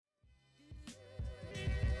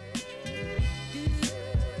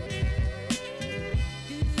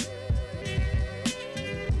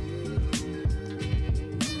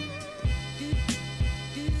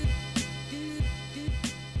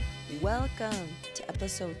welcome to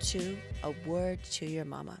episode 2 of Word to Your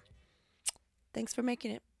Mama. Thanks for making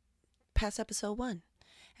it past episode 1.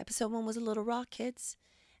 Episode 1 was a little raw, kids,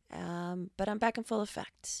 but I'm back in full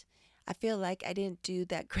effect. I feel like I didn't do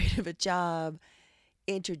that great of a job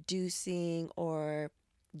introducing or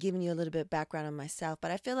giving you a little bit of background on myself, but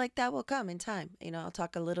I feel like that will come in time. I'll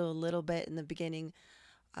talk a little bit in the beginning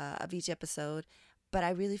of each episode, but I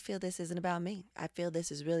really feel this isn't about me. I feel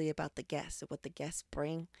this is really about the guests, what the guests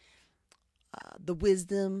bring, the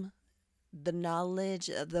wisdom, the knowledge,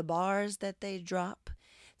 the bars that they drop.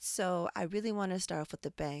 So I really want to start off with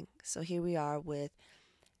a bang. So here we are with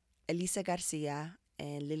Elisa Garcia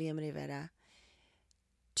and Lilian Rivera,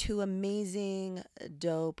 two amazing,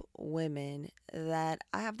 dope women that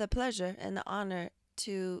I have the pleasure and the honor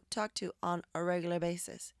to talk to on a regular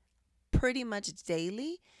basis, pretty much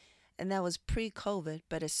daily. And that was pre-COVID,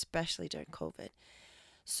 but especially during COVID.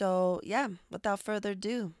 So yeah, without further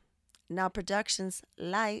ado, Now Productions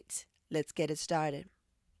Light, let's get it started.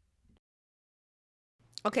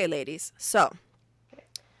 Okay, ladies, so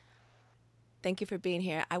thank you for being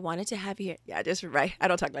here. I wanted to have you here. Yeah, just right. I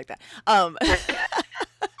don't talk like that.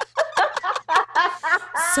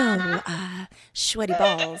 So, sweaty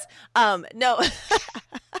balls. No.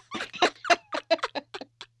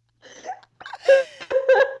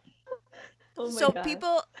 So God.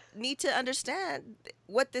 People need to understand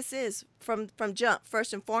what this is from jump.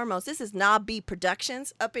 First and foremost, this is Na B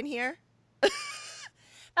Productions up in here.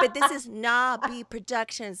 But this is Na B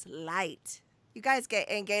Productions Light. You guys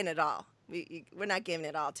ain't getting it all. We're not giving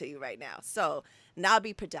it all to you right now. So Na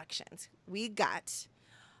B Productions. We got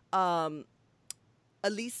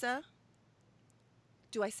Elisa.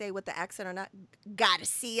 Do I say with the accent or not?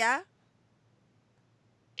 Garcia.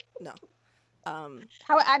 No.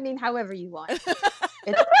 However you want.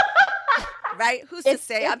 Right? Who's to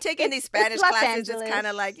say? I'm taking these Spanish classes. It's kind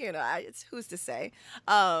of like, it's who's to say.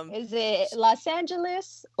 Is it Los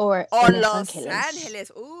Angeles or Los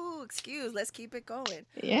Angeles? Ooh, let's keep it going.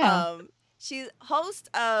 Yeah. She's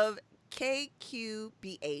host of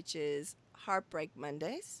KQBH's Heartbreak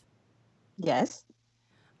Mondays. Yes.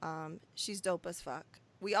 She's dope as fuck.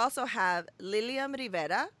 We also have Lilian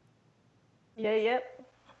Rivera. Yep.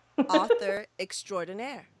 Author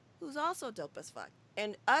extraordinaire, who's also dope as fuck.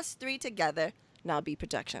 And us three together, Now Be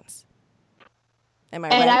Productions. Am I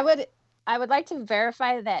right? And I would like to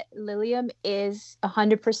verify that Lilium is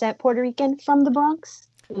 100% Puerto Rican from the Bronx.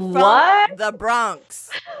 From the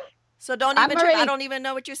Bronx. So I don't even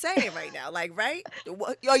know what you're saying right now. Like, right?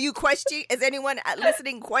 Are you questioning? Is anyone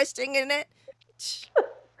listening questioning it?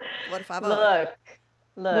 What if I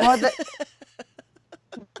Look.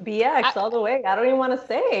 BX all the way. I don't even want to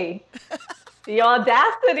say the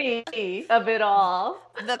audacity of it all.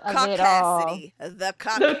 The caucasity. The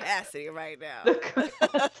caucasity right now. The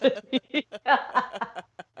caucasity.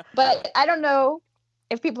 But I don't know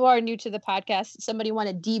if people are new to the podcast. Somebody want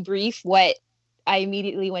to debrief what I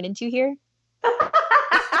immediately went into here?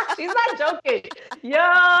 She's not joking.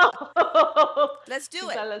 Yo. Let's do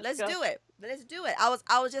it. Let's do it. I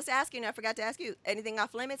was just asking. I forgot to ask you. Anything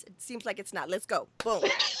off limits? It seems like it's not. Let's go. Boom.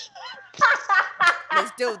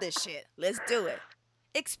 Let's do this shit. Let's do it.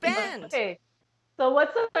 Expand. Okay. So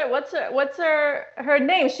what's her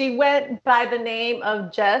name? She went by the name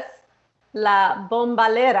of Jess La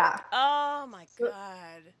Bombalera. Oh my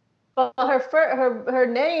God. But her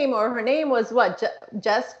name was what?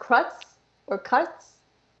 Jess Krutz or Kutz?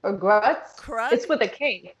 Or Grutz? Krug? It's with a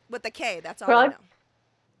K. With a K, that's all Krug. I know.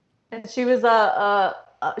 And she was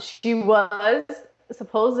she was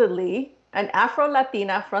supposedly an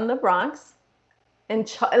Afro-Latina from the Bronx, and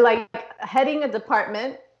heading a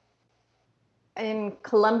department in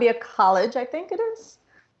Columbia College, I think it is.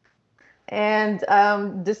 And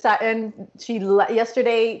she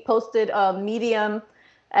yesterday posted a Medium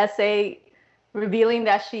essay revealing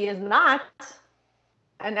that she is not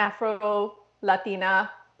an Afro-Latina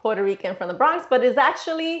Puerto Rican from the Bronx, but is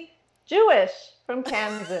actually Jewish from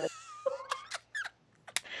Kansas.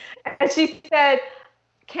 And she said,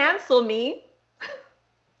 cancel me,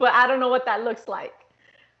 but I don't know what that looks like.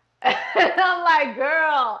 And I'm like,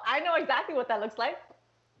 girl, I know exactly what that looks like.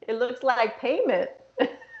 It looks like payment.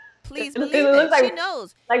 Please believe it. She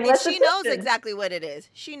knows. She knows exactly what it is.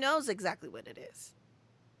 She knows exactly what it is.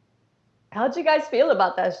 How'd you guys feel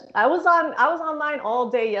about that? I was online all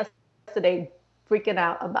day yesterday freaking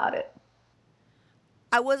out about it.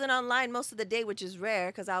 I wasn't online most of the day, which is rare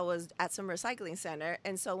because I was at some recycling center.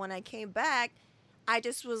 And so when I came back, I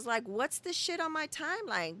just was like, what's this shit on my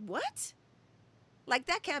timeline? What? Like,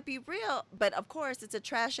 that can't be real. But of course, it's a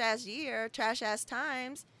trash-ass year, trash-ass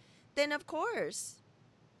times. Then of course.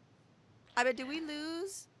 I mean, did we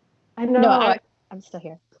lose? I know. No, I'm still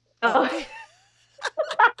here. Oh, okay.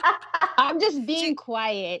 I'm just being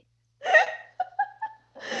quiet.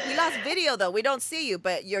 We lost video though. We don't see you,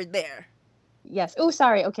 but you're there. Yes. Oh,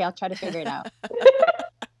 sorry. Okay, I'll try to figure it out.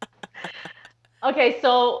 Okay,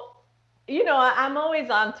 so I'm always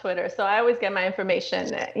on Twitter, so I always get my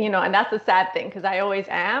information, and that's the sad thing because I always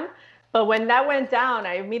am. But when that went down,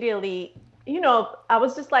 I immediately, I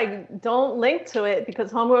was just like, don't link to it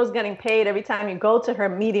because Homegirl's getting paid every time you go to her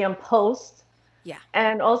Medium post. Yeah.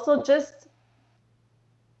 And also just,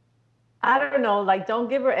 I don't know, like, don't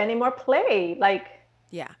give her any more play. Like,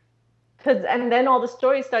 Yeah. and then all the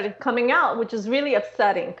stories started coming out, which is really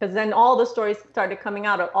upsetting because then all the stories started coming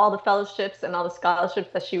out of all the fellowships and all the scholarships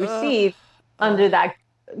that she received under that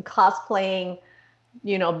cosplaying,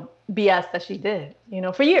 BS that she did,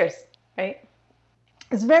 for years, right?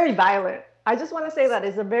 It's very violent. I just want to say that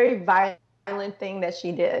it's a very violent thing that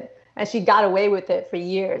she did. And she got away with it for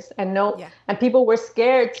years. And and people were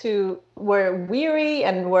were weary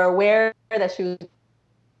and were aware that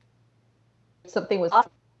something was off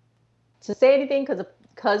to say anything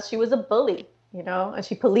because she was a bully, and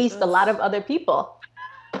she policed a lot of other people,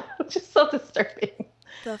 which is so disturbing.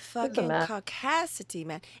 The fucking caucasity,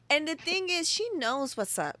 man. And the thing is, she knows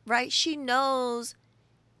what's up, right? She knows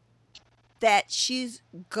that she's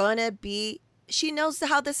gonna be, she knows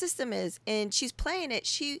how the system is and she's playing it.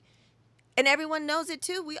 And everyone knows it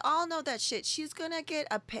too. We all know that shit. She's gonna get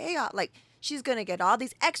a payoff. Like, she's gonna get all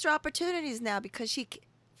these extra opportunities now because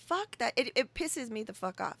fuck that. It pisses me the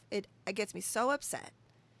fuck off. It gets me so upset.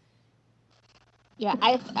 Yeah,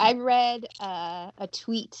 I read a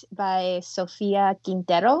tweet by Sofia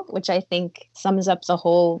Quintero, which I think sums up the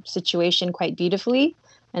whole situation quite beautifully.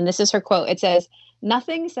 And this is her quote. It says,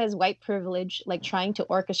 "Nothing says white privilege like trying to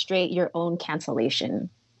orchestrate your own cancellation."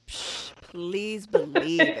 Please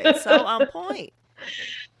believe it. So on point.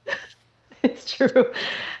 It's true.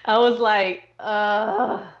 I was like,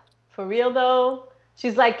 for real though?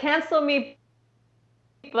 She's like, cancel me,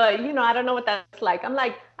 but I don't know what that's like. I'm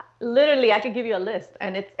like, literally, I could give you a list,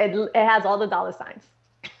 and it has all the dollar signs.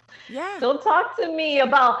 Yeah. Don't talk to me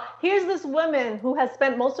about, here's this woman who has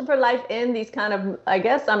spent most of her life in these kind of, I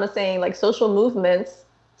guess I'm saying, like, social movements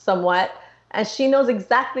somewhat, and she knows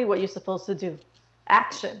exactly what you're supposed to do.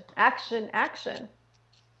 Action, action, action.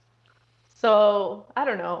 So I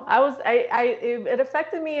don't know. It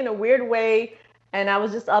affected me in a weird way. And I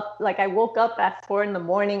was just up, like, I woke up at 4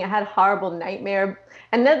 a.m. I had a horrible nightmare.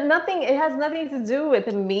 And it has nothing to do with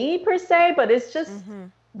me per se, but it's just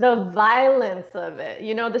the violence of it.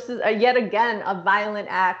 This is yet again a violent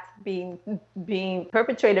act being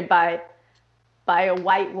perpetrated by a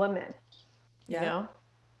white woman. Yeah.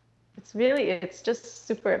 It's just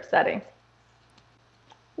super upsetting.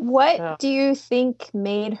 What do you think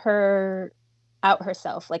made her out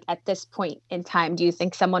herself, like, at this point in time? Do you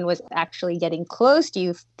think someone was actually getting close? Do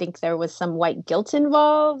you think there was some white guilt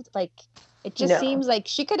involved? Like, it just seems like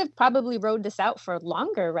she could have probably rode this out for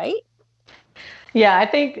longer, right? Yeah, I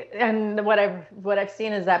think, and what I've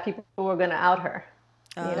seen is that people were going to out her,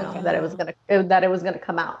 that it was going to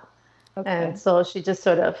come out. Okay. And so she just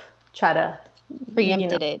sort of tried to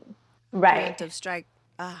preempted it. Right. Preemptive strike.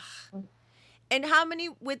 And how many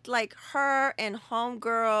with, like, her and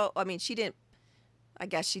Homegirl? I mean, I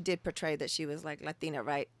guess she did portray that she was, like, Latina,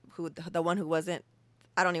 right? Who the one who wasn't,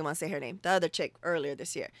 I don't even want to say her name, the other chick earlier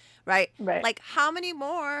this year, right? Right. Like, how many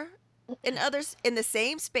more in the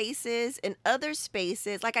same spaces, in other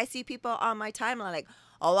spaces? Like, I see people on my timeline like,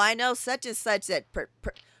 oh, I know such and such that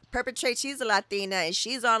perpetrates, she's a Latina and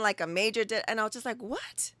she's on, like, a major, and I was just like,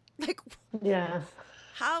 what? Like, yeah.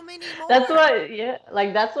 How many more?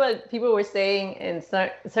 That's what people were saying in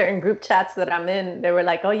certain group chats that I'm in. They were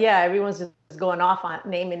like, oh yeah, everyone's just going off on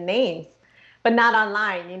naming names, but not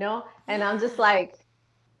online, And I'm just like,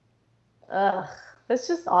 ugh, that's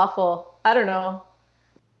just awful. I don't know.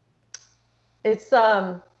 It's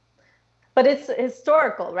but it's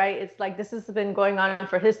historical, right? It's like this has been going on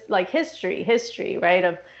for history,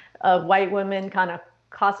 right? Of white women kind of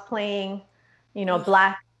cosplaying,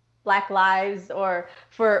 Black lives, or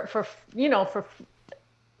for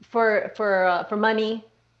money,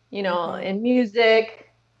 in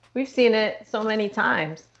music. We've seen it so many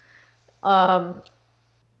times.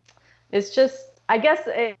 It's just, I guess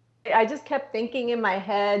I just kept thinking in my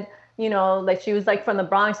head, like she was like from the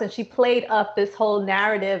Bronx, and she played up this whole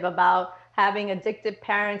narrative about having addicted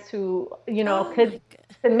parents who,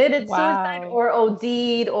 committed suicide or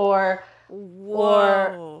OD'd or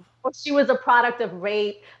she was a product of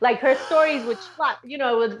rape. Like, her stories, which,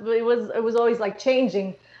 it was always like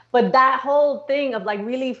changing. But that whole thing of, like,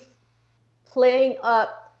 really playing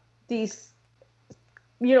up these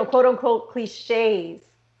quote unquote cliches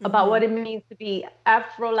about what it means to be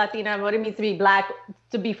Afro-Latina, what it means to be Black,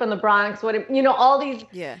 to be from the Bronx, all these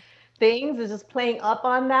things is just playing up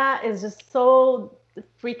on that is just so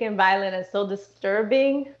freaking violent and so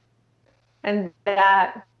disturbing. And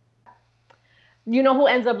that, who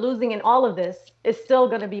ends up losing in all of this is still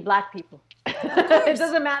going to be Black people. It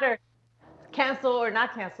doesn't matter, cancel or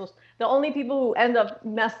not cancel. The only people who end up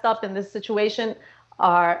messed up in this situation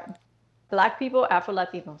are Black people,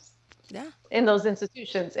 Afro-Latinos. Yeah. In those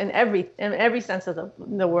institutions, in every sense of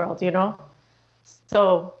the world,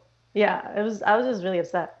 So, yeah, I was just really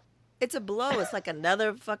upset. It's a blow. It's like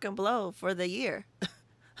another fucking blow for the year.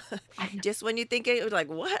 Just when you think it was like,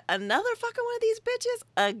 what? Another fucking one of these bitches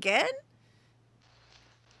again?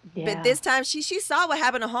 Yeah. But this time she saw what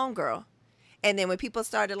happened to homegirl. And then when people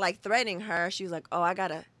started like threatening her, she was like, oh,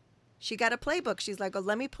 she got a playbook. She's like, oh,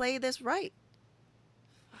 let me play this right.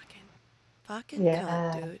 Fucking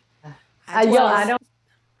cunt, dude.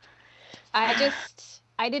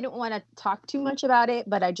 I didn't want to talk too much about it,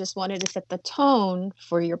 but I just wanted to set the tone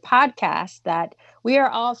for your podcast that we are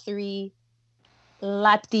all three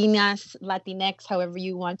Latinas, Latinx, however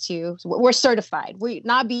you want to. We're certified.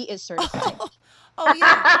 Nabi is certified. Oh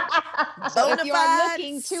yeah. So if you are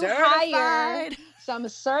looking to hire some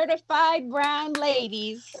certified brown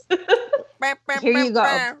ladies, here you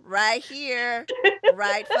go. Right here.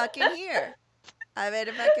 Right fucking here. I bet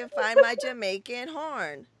if I can find my Jamaican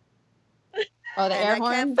horn. Oh, the air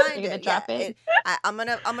horn? You're gonna drop it? I'm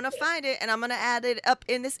gonna find it and I'm gonna add it up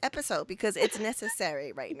in this episode because it's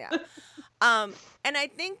necessary right now. And I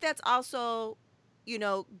think that's also,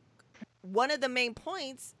 one of the main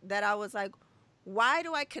points that I was like, why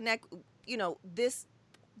do I connect?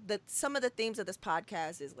 Some of the themes of this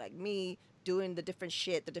podcast is like me doing the different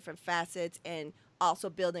shit, the different facets, and also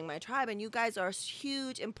building my tribe. And you guys are a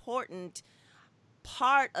huge, important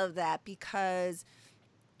part of that because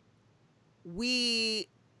there's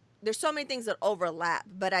so many things that overlap,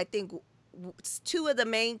 but I think two of the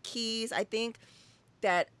main keys I think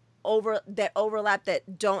that overlap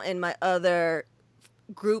that don't in my other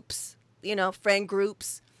groups, friend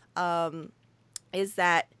groups, is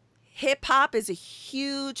that hip hop is a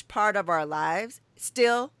huge part of our lives,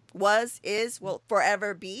 still will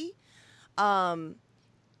forever be, and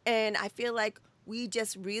I feel like we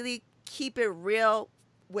just really keep it real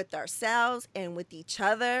with ourselves and with each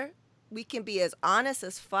other. We can be as honest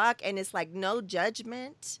as fuck, and it's like no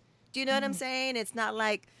judgment. Do you know what I'm saying? It's not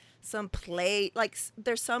like some play, like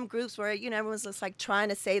there's some groups where, everyone's just like trying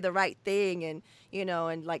to say the right thing and,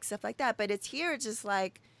 and like stuff like that. But it's here just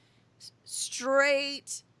like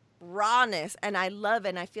straight rawness. And I love it.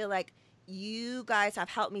 And I feel like you guys have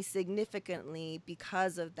helped me significantly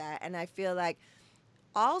because of that. And I feel like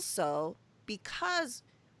also because,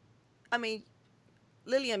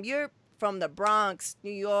 Lilium, you're from the Bronx,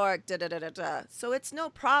 New York, so it's no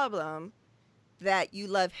problem that you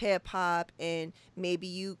love hip hop and maybe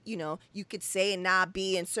you could say and not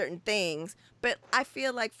be in certain things. But I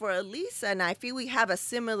feel like for Elisa and I feel we have a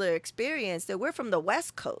similar experience that we're from the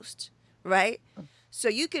West Coast, right? So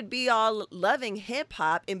you could be all loving hip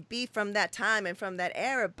hop and be from that time and from that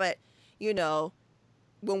era, but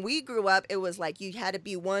when we grew up, it was like you had to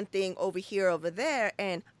be one thing over here, over there.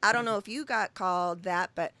 And I don't know if you got called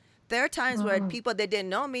that, but there are times where people that didn't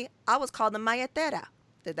know me, I was called the Mayatera.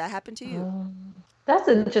 Did that happen to you? That's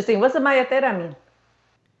interesting. What's a Mayatera mean?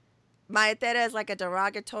 Mayatera is like a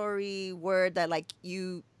derogatory word that a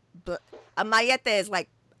mayete is like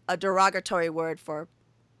a derogatory word for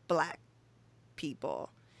Black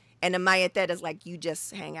people. And a mayatera is like you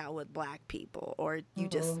just hang out with Black people or you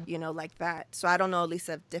just, like that. So I don't know,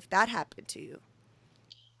 Lisa, if that happened to you.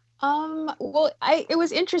 Well, it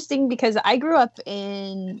was interesting because I grew up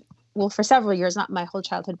for several years, not my whole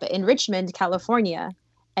childhood, but in Richmond, California.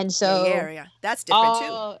 And so the area, that's different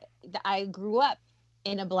too. I grew up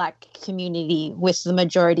in a Black community with the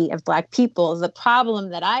majority of Black people. The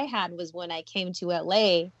problem that I had was when I came to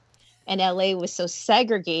LA and LA was so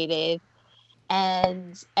segregated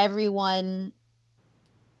and everyone,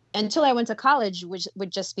 until I went to college,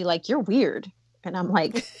 would just be like, you're weird. And I'm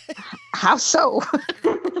like, how so?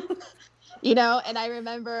 And I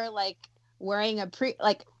remember like wearing a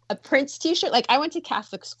Prince t-shirt. Like I went to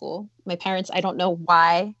Catholic school. My parents, I don't know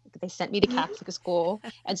why they sent me to Catholic school.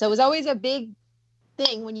 And so it was always a big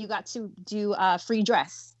thing when you got to do free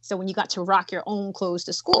dress. So when you got to rock your own clothes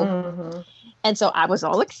to school. Mm-hmm. And so I was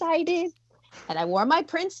all excited and I wore my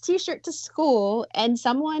Prince t-shirt to school. And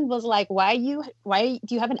someone was like, why do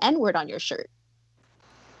you have an N-word on your shirt?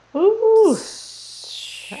 Ooh.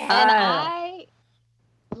 And I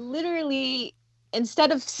literally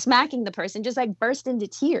instead of smacking the person, just like burst into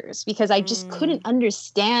tears because I just couldn't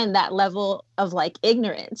understand that level of like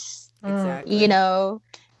ignorance, Exactly. you know?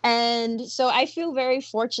 And so I feel very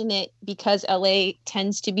fortunate because LA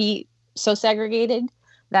tends to be so segregated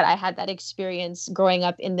that I had that experience growing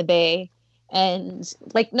up in the Bay. And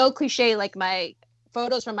like, no cliche, like my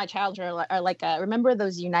photos from my childhood are like, remember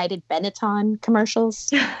those United Benetton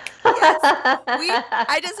commercials? Yes.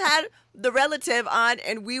 I just had the relative on,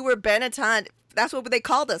 and we were Benetton. That's what they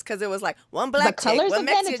called us because it was like one black chick, one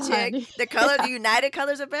Mexican chick, the color, the United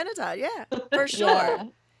colors of Benetton. Yeah, for sure.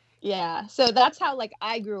 Yeah. So that's how like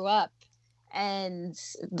I grew up, and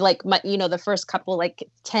like my, you know, the first couple like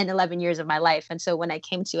 10, 11 years of my life. And so when I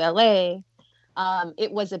came to LA,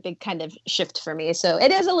 it was a big kind of shift for me. So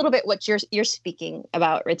it is a little bit what you're speaking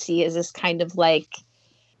about, Ritzy, is this kind of like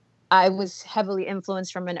I was heavily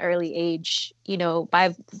influenced from an early age, you know,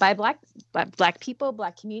 by black people,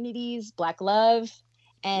 black communities, black love,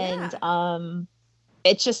 and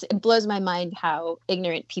it blows my mind how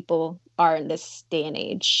ignorant people are in this day and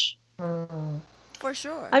age. For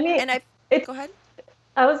sure. I mean, go ahead.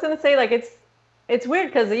 I was gonna say like it's weird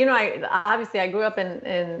because you know I grew up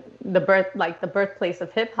in the birthplace of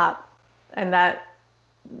hip hop, and that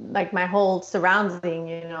like my whole surrounding,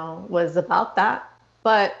 you know, was about that.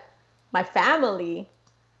 But my family,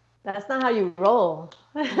 that's not how you roll.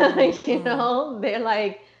 You know, they're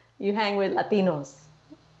like, you hang with Latinos,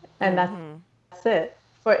 and that's it.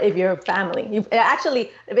 For if you're family,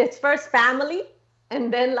 actually, if it's first family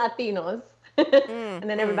and then Latinos, and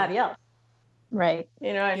then everybody else. Right.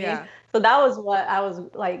 You know what I mean? So that was what I was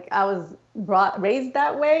like. I was raised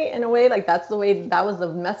that way in a way. Like that was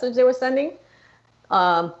the message they were sending.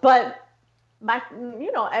 But my,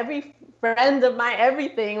 you know, every friend of my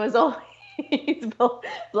everything was always both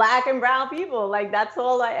black and brown people. Like that's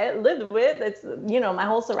all I lived with. It's, you know, my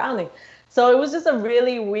whole surrounding. So it was just a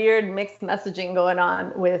really weird mixed messaging going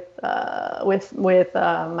on with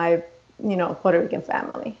my, you know, Puerto Rican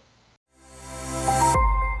family.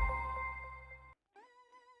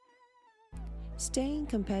 Staying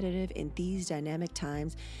competitive in these dynamic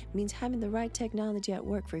times means having the right technology at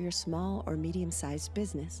work for your small or medium-sized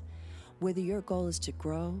business. Whether your goal is to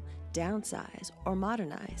grow, downsize, or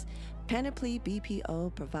modernize, Panoply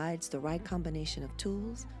BPO provides the right combination of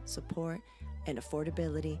tools, support, and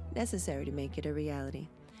affordability necessary to make it a reality.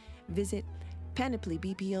 Visit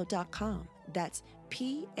panoplybpo.com. That's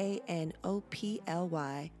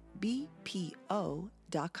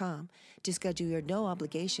PANOPLYBPO.com to schedule your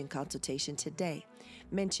no-obligation consultation today.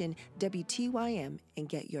 Mention WTYM and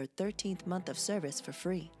get your 13th month of service for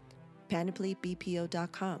free.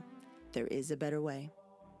 PanoplyBPO.com. There is a better way.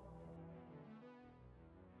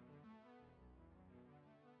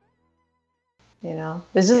 You know,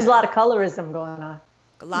 there's just a lot of colorism going on.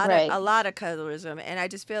 A lot of colorism, and I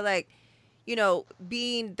just feel like, you know,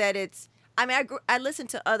 being that it's. I mean, I listened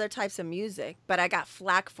to other types of music, but I got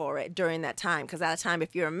flack for it during that time because at the time,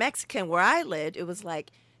 if you're a Mexican where I lived, it was like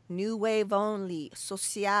new wave only,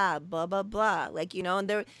 social, blah blah blah. Like, you know,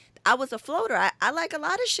 and I was a floater. I like a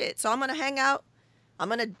lot of shit, so I'm gonna hang out. I'm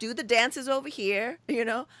gonna do the dances over here. You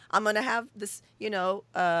know, I'm gonna have this, you know,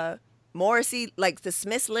 Morrissey, like the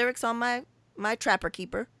Smiths lyrics on my Trapper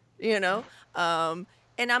Keeper. You know,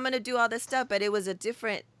 and I'm gonna do all this stuff, but it was a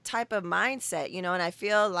different type of mindset, you know. And I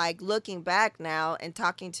feel like looking back now and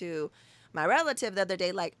talking to my relative the other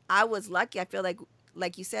day, like I was lucky. I feel like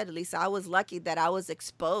you said, Elisa, I was lucky that I was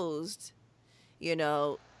exposed, you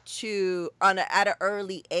know, at an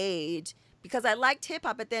early age because I liked hip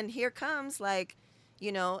hop. But then here comes like,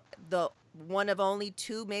 you know, the one of only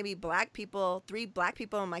two, maybe three black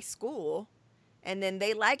people in my school. And then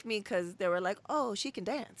they liked me because they were like, oh, she can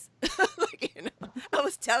dance. Like, you know, I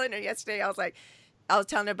was telling her yesterday, I was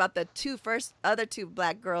telling her about the other two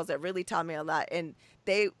black girls that really taught me a lot. And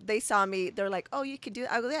they saw me, they're like, oh, you can do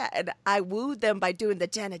it. I go, yeah. And I wooed them by doing the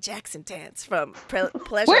Janet Jackson dance from Pleasure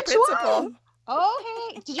Principle. One? Oh,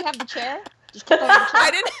 hey. Did you have the chair?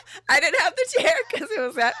 I didn't have the chair because it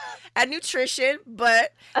was at nutrition,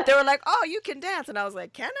 but they were like, oh, you can dance. And I was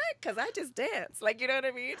like, can I? Because I just dance. Like, you know what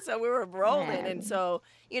I mean? So we were rolling. Man. And so,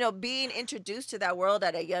 you know, being introduced to that world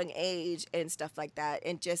at a young age and stuff like that,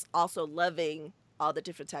 and just also loving all the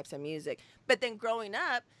different types of music. But then growing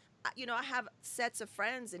up, you know, I have sets of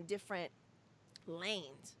friends in different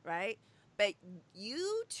lanes, right? But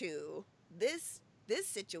you two, this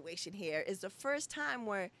situation here is the first time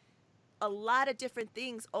where a lot of different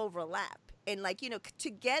things overlap. And like, you know, to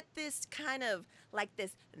get this kind of like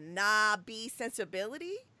this nah-be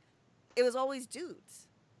sensibility, it was always dudes.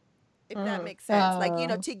 if that makes sense. Like, you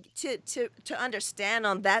know, Oh. to understand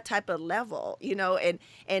on that type of level, you know,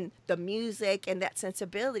 and the music and that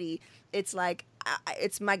sensibility, it's like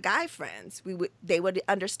it's my guy friends. They would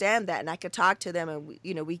understand that, and I could talk to them, and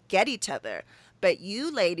you know, we get each other. But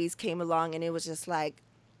you ladies came along, and it was just like,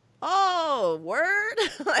 oh, word,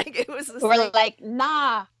 like it was just We're like like,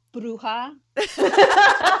 nah, bruja.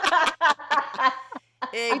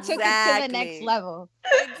 We took it to the next exactly, level.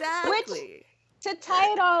 Which, exactly, to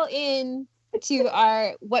tie it all in to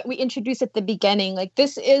our what we introduced at the beginning, like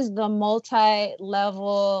this is the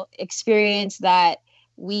multi-level experience that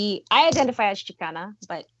I identify as Chicana,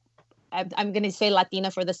 but I'm going to say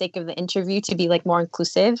Latina for the sake of the interview to be like more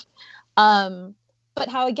inclusive. But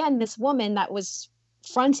how again this woman that was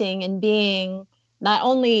fronting and being not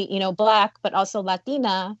only, you know, Black but also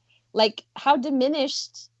Latina, like how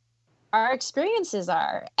diminished our experiences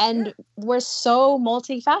are, yeah, and we're so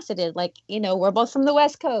multifaceted. Like, you know, we're both from the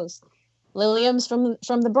West Coast, Lilium's from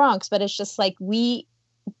the Bronx, but it's just like we're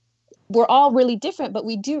all really different, but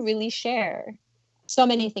we do really share so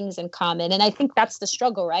many things in common. And I think that's the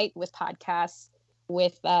struggle, right, with podcasts,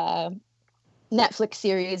 with Netflix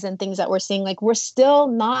series and things that we're seeing. Like, we're still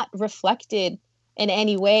not reflected in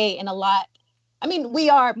any way in a lot. I mean, we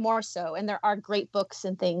are more so, and there are great books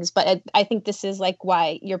and things, but I think this is like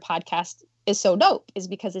why your podcast is so dope, is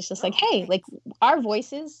because it's just like, oh, hey, like thanks. our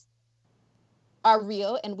voices are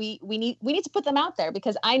real, and we need to put them out there.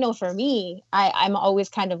 Because I know for me, I'm always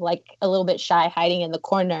kind of like a little bit shy, hiding in the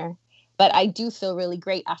corner, but I do feel really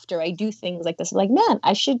great after I do things like this. Like, man,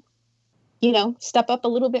 I should, you know, step up a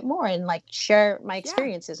little bit more and like share my Yeah,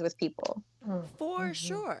 experiences with people. for Mm-hmm.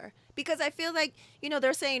 sure, because I feel like, you know,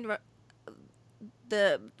 they're saying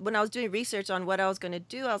the when I was doing research on what I was going to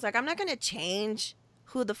do, I was like, I'm not going to change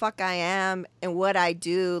who the fuck I am and what I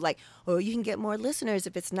do. Like, oh, you can get more listeners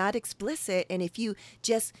if it's not explicit and if you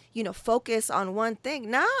just, you know, focus on one thing.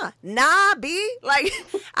 Nah, B. Like,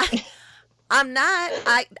 I'm not.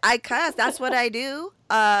 I cuss. That's what I do.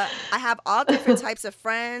 I have all different types of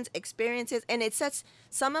friends, experiences, and it's such.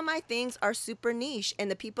 Some of my things are super niche, and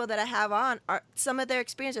the people that I have on are some of their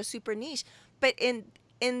experiences are super niche. But in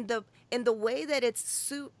the in the way that it's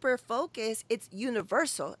super focused, it's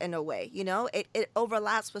universal in a way. You know, it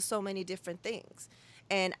overlaps with so many different things,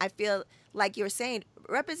 and I feel like you're saying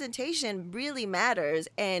representation really matters,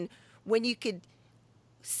 and when you could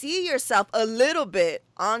see yourself a little bit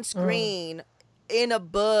on Mm. screen, in a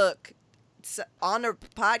book, on a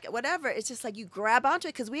podcast, whatever. It's just like you grab onto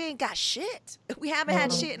it because we ain't got shit. We haven't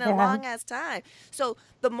had Mm. shit in a Yeah. long ass time. So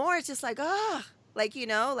the more it's just like, like, you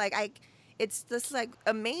know, like it's just like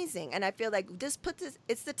amazing. And I feel like just put this,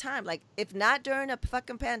 it's the time. Like, if not during a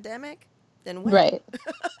fucking pandemic, then when? Right.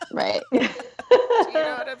 Right. Do you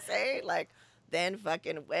know what I'm saying? Like, then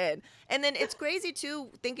fucking when? And then it's crazy too,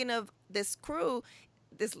 thinking of this crew,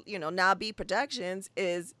 this, you know, Nabi Productions,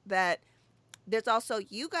 is that there's also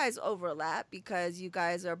you guys overlap because you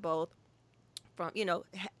guys are both from, you know,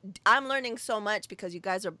 I'm learning so much because you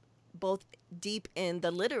guys are both deep in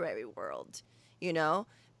the literary world, you know.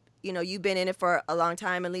 You know, you've been in it for a long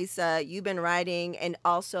time, and Lisa, you've been writing and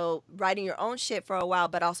also writing your own shit for a while,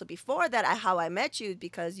 but also before that, how I met you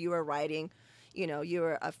because you were writing, you know, you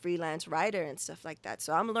were a freelance writer and stuff like that.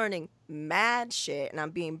 So I'm learning mad shit and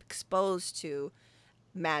I'm being exposed to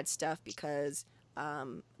mad stuff because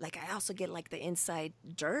like I also get like the inside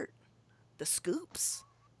dirt, the scoops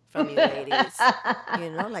from you ladies.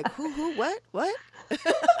 You know, like who, what?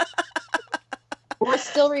 We're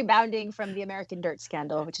still rebounding from the American Dirt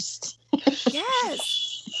scandal, which is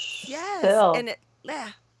Yes, yes, Still. and yeah,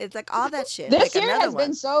 it's like all that shit. this Like year another has been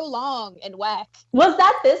one. so long and whack. Was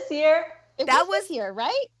that this year? It That was this was year,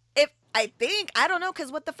 right? if I think I don't know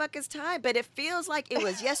because what the fuck is time? But it feels like it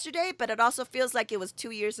was yesterday, but it also feels like it was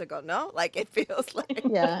 2 years ago. No, like it feels like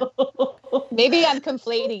Yeah. Maybe I'm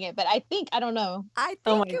conflating it, but I don't know. I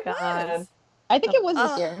Oh think my it God. was. I think it was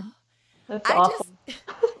this Oh, year. That's I awful. just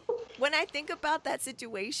when I think about that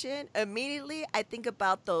situation, immediately I think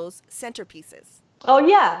about those centerpieces. Oh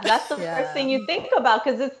yeah, that's the first Yeah. thing you think about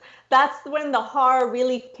because that's when the horror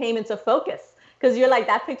really came into focus. Because you're like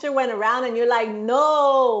that picture went around and you're like,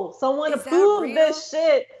 no, someone Is that approved real? this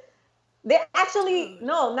shit. They actually Dude.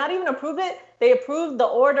 no, not even approve it. They approved the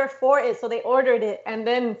order for it, so they ordered it and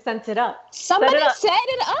then sent it up. Set Somebody it up. set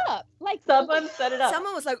it up. Like, Someone set it up.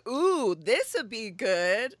 Someone was like, "Ooh, this would be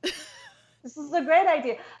good." This is a great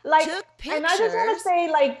idea. Like, Took and I just want to pictures. say,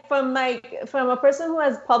 like, from a person who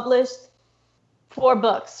has published 4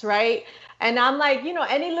 books, right? And I'm like,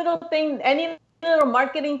 any little thing, any little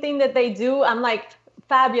marketing thing that they do, I'm like,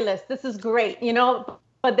 fabulous. This is great,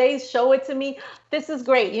 but they show it to me. This is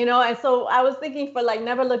great, you know. And so I was thinking for like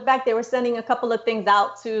Never Look Back, they were sending a couple of things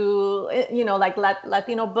out to, you know, like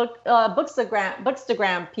Latino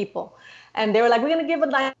bookstagram people, and they were like, we're gonna give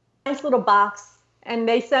a nice little box, and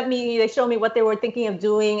they showed me what they were thinking of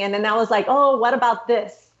doing, and then I was like, oh, what about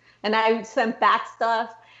this? And I sent back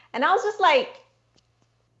stuff, and I was just like,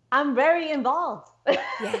 I'm very involved.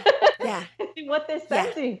 Yeah. In what they're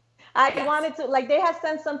sending. I wanted to, like, they had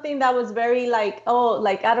sent something that was very like, oh,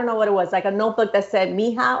 like, I don't know what it was, like a notebook that said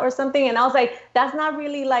mija or something. And I was like, that's not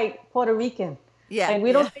really like Puerto Rican. Yeah. Like,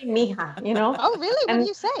 we don't say mija, you know? Oh, really? What do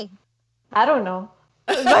you say? I don't know.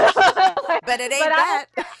 But it ain't that.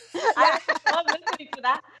 I love listening to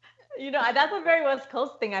that. You know, that's a very West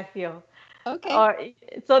Coast thing, I feel. Okay. Or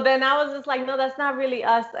so then I was just like, no, that's not really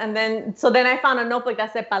us. And then I found a notebook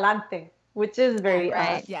that said palante, which is very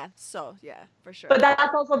us. Yeah. So yeah, for sure. But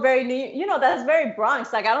that's also very new. You know, that's very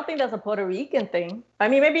Bronx. Like, I don't think that's a Puerto Rican thing. I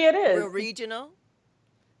mean, maybe it is. Real regional.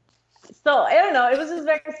 So I don't know. It was just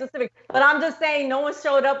very specific. But I'm just saying, no one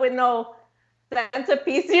showed up with no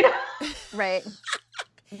centerpiece. You know, Right.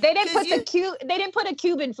 They didn't They didn't put a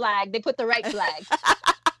Cuban flag. They put the right flag.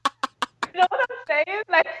 you know what I'm saying?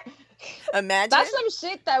 Like, Imagine. That's some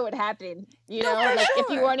shit that would happen. You know, for like if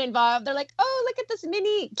you sure. weren't involved, they're like, oh, look at this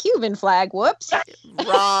mini Cuban flag. Whoops.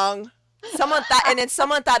 Wrong. Someone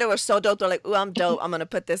thought it was so dope. They're like, ooh, I'm dope. I'm gonna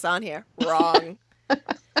put this on here. Wrong.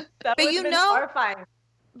 that But would've been horrifying.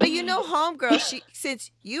 But you know, homegirl,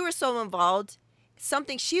 since you were so involved,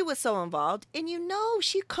 she was so involved, and you know,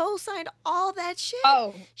 she co-signed all that shit.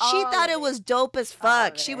 Oh, She thought it was dope as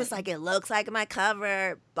fuck. All She of was it. like, it looks like my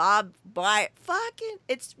cover. Bob Bryant. Fucking,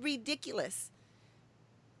 it's ridiculous.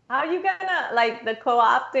 How are you gonna, like, the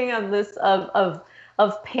co-opting of this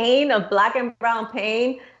of pain, of black and brown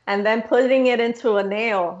pain, and then putting it into a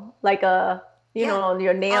nail, like a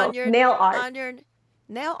your nail art. On your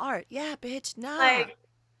nail art. Yeah, bitch. Nah. Like,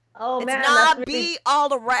 oh it's man, not that's really, be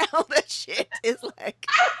all around that shit. It's like,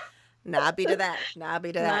 nah, be to that. Nah,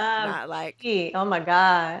 be to that. Nah, Not like. oh my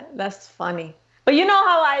god, that's funny. But you know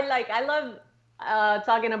how I love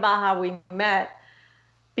talking about how we met,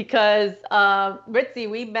 because Ritzy,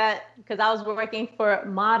 we met because I was working for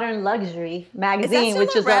Modern Luxury magazine,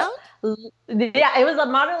 which is around? it was a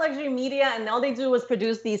Modern Luxury Media, and all they do was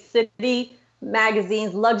produce these city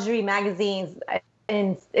magazines, luxury magazines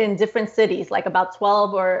in different cities, like about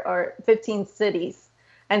 12 or 15 cities.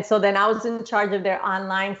 And so then I was in charge of their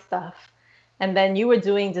online stuff, and then you were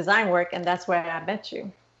doing design work, and that's where I met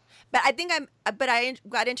you. But I think I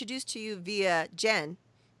got introduced to you via Jen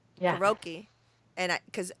Kuroki. And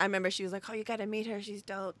because I remember she was like, oh, you got to meet her. She's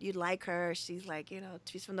dope. You'd like her. She's like, you know,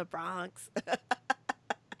 she's from the Bronx.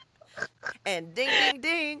 And ding, ding,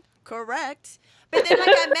 ding. Correct. But then, like,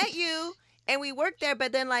 I met you and we worked there.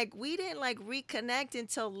 But then, like, we didn't, like, reconnect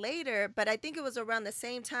until later. But I think it was around the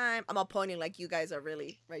same time. I'm all pointing like you guys are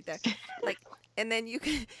really right there. Like, and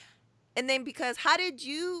then because how did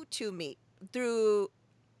you two meet? Through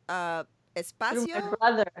Espacio? Through my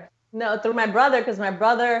brother. No, through my brother, because my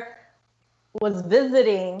brother was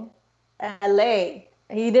visiting LA.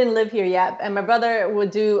 He didn't live here yet. And my brother would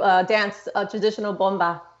do dance, traditional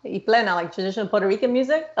bomba y plena, like traditional Puerto Rican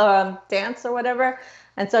music, dance or whatever.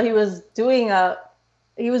 And so he was doing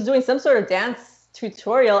some sort of dance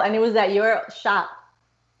tutorial, and it was at your shop.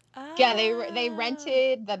 Yeah, they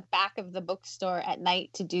rented the back of the bookstore at night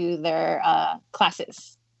to do their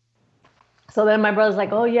classes. So then my brother's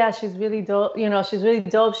like, oh yeah, she's really dope. You know, she's really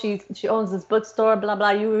dope. She owns this bookstore, blah, blah.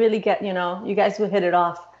 You really get, you know, you guys would hit it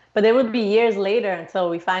off. But it would be years later until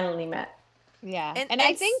we finally met. Yeah. And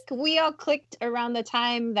I think we all clicked around the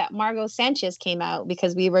time that Margot Sanchez came out,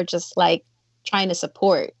 because we were just like trying to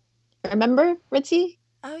support. Remember, Ritzy?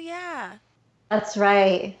 Oh, yeah. That's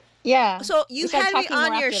right. Yeah. So you had me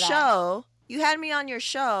on your after that. show. You had me on your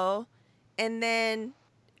show, and then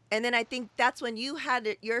I think that's when you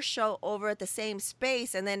had your show over at the same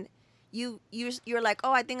space, and then you're like,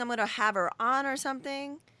 oh, I think I'm gonna have her on or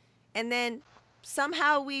something, and then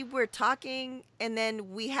somehow we were talking, and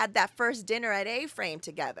then we had that first dinner at A-Frame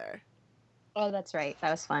together. Oh, that's right.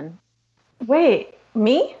 That was fun. Wait,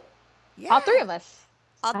 me? Yeah. All three of us.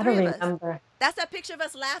 All I three don't of us. remember. That's that picture of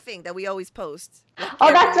us laughing that we always post.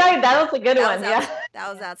 Oh, that's right. That was a good one. Yeah.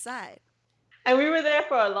 That was outside. And we were there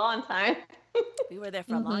for a long time. We were there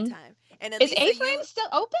for a long time. And Is A-Frame still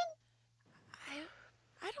open?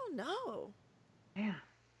 I don't know. Yeah.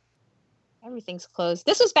 Everything's closed.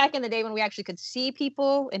 This was back in the day when we actually could see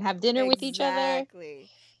people and have dinner with each other. Exactly.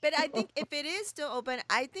 But I think if it is still open,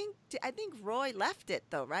 I think Roy left it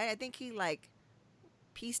though, right? I think he like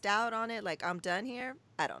pieced out on it, like I'm done here.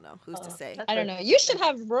 I don't know. Who's to say? I don't know. You should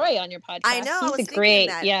have Roy on your podcast. I know. I He's was a thinking great,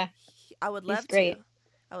 that. yeah. I would love to.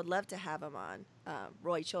 I would love to have him on,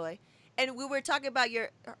 Roy Choi. And we were talking about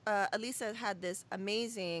your. Elisa had this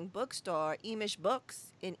amazing bookstore, Emish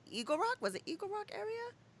Books, in Eagle Rock. Was it Eagle Rock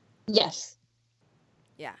area? Yes.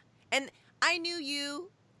 Yeah. And I knew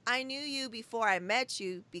you. I knew you before I met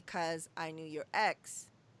you because I knew your ex.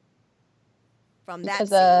 From that.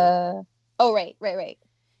 Because oh right.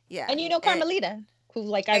 Yeah. And you know Carmelita, who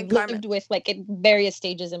like I've lived with like at various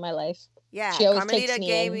stages in my life. Yeah. She always Carmelita takes me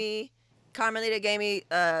gave in. me. Carmelita gave me.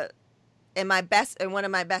 And one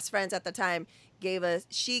of my best friends at the time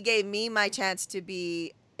she gave me my chance to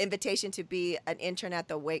be invitation to be an intern at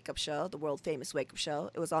the Wake Up Show, the world famous Wake Up Show.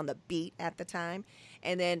 It was on the Beat at the time,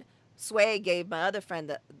 and then Sway gave my other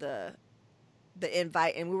friend the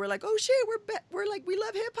invite, and we were like, oh shit, we're like, we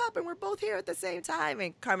love hip hop, and we're both here at the same time.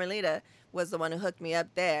 And Carmelita was the one who hooked me up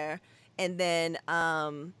there, and then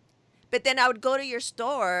but then I would go to your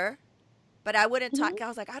store. But I wouldn't talk. I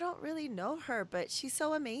was like, I don't really know her, but she's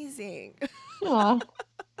so amazing. And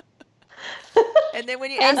then when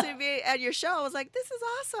you asked me to be at your show, I was like, this is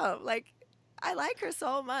awesome. Like, I like her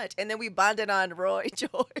so much. And then we bonded on Roy Joy.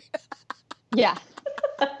 Yeah.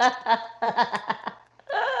 I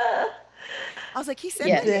was like, he said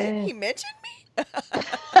my name? He mentioned me?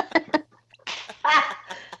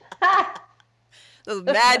 That was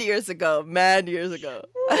mad years ago.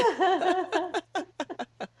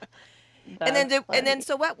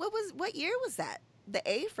 So what year was that? The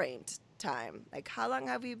A-frame time. Like, how long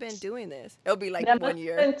have you been doing this? It'll be like 1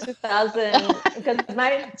 year. In 2000, because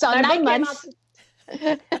my 9 months.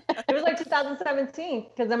 It was like 2017,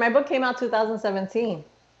 because then my book came out 2017.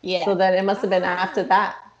 Yeah. So then it must have been after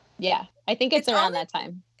that. Yeah, I think it's around that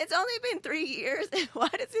time. It's only been 3 years. Why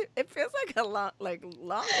does it feels like a long,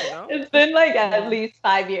 long, you know? It's been like at least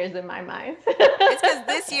 5 years in my mind. It's because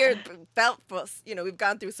this year felt, we've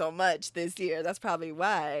gone through so much this year. That's probably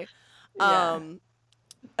why. Yeah.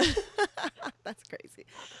 That's crazy.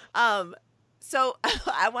 So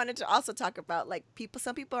I wanted to also talk about like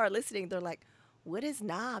some people are listening. They're like, what is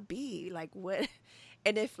nah be? Like what?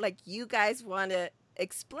 And if like you guys want to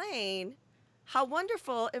explain how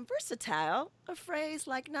wonderful and versatile a phrase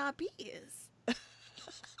like nah be is.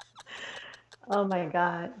 Oh my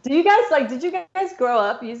God. Did you guys grow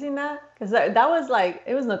up using that? Because that was like,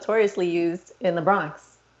 it was notoriously used in the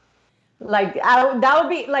Bronx. Like that would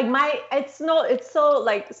be like it's so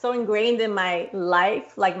like so ingrained in my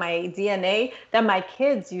life, like my DNA, that my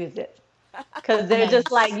kids use it. Because they're just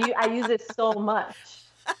like, I use it so much.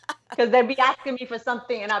 Because they'd be asking me for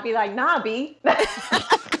something and I'll be like, nah, B.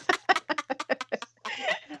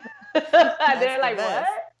 They're like, what?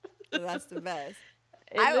 That's the best.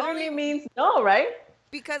 It literally means no, right?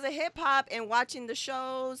 Because of hip hop and watching the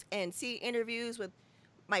shows and seeing interviews with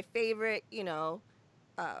my favorite,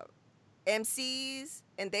 MCs,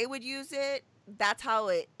 and they would use it. That's how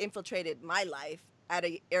it infiltrated my life at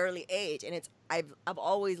an early age, and I've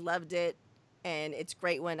always loved it, and it's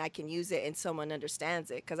great when I can use it and someone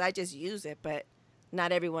understands it, because I just use it, but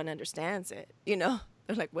not everyone understands it. They're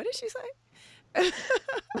like, "What did she say?"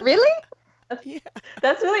 Really? Yeah.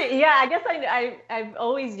 That's really, I guess I've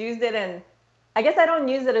always used it, and I guess I don't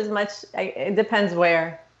use it as much. It depends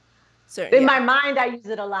where. In my mind, I use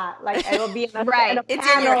it a lot. Like it will be in a, right. In a it's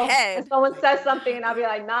panel, in your head. And someone says something, and I'll be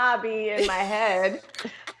like, "Nah, be in my head,"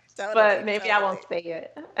 but maybe I won't say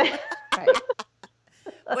it. Right.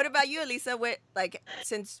 What about you, Elisa?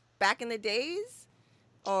 Since back in the days,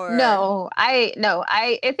 or no? I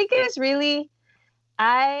think it was really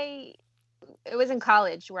it was in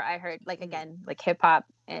college where I heard like hip hop,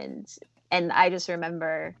 and I just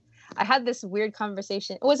remember I had this weird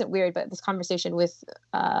conversation. It wasn't weird, but this conversation with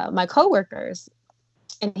my coworkers,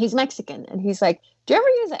 and he's Mexican, and he's like, "Do you ever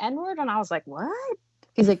use the N-word?" And I was like, "What?"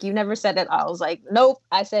 He's like, "You never said it." I was like, "Nope."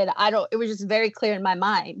 I said, "I don't." It was just very clear in my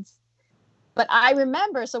mind. But I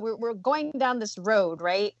remember, so we're going down this road,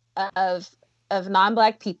 right, of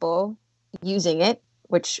non-Black people using it,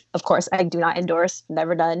 which of course I do not endorse,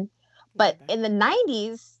 never done. But in the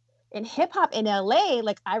 90s, in hip hop in LA,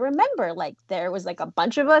 like I remember, like there was like a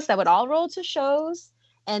bunch of us that would all roll to shows,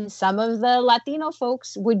 and some of the Latino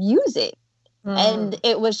folks would use it, and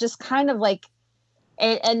it was just kind of like,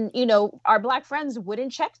 and our Black friends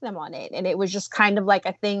wouldn't check them on it, and it was just kind of like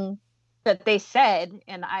a thing that they said,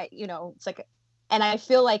 and it's like, and I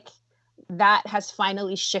feel like that has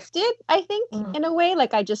finally shifted, I think, in a way.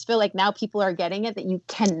 Like I just feel like now people are getting it that you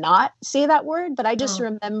cannot say that word, but I just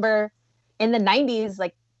remember in the 90s,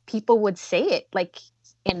 like people would say it like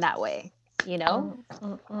in that way, It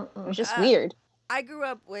was just weird. I grew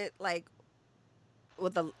up with like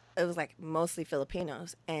with the it was like mostly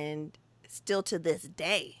Filipinos, and still to this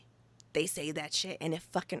day, they say that shit, and it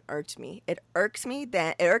fucking irked me. It irks me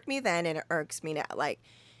then. It irked me then, and it irks me now. Like,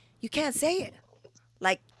 you can't say it.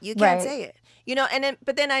 Like, you can't Right. say it. You know, and then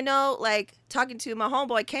but then I know, like, talking to my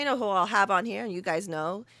homeboy Kano, who I'll have on here, and you guys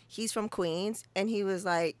know, he's from Queens, and he was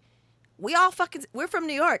like, we're from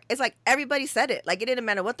New York. It's like everybody said it. Like, it didn't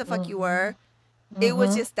matter what the fuck you were. It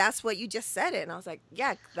was just, that's what you just said it. And I was like,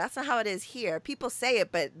 yeah, that's not how it is here. People say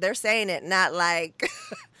it, but they're saying it not like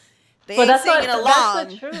they But ain't singing that's along.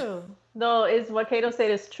 what's true, though. Is what Kato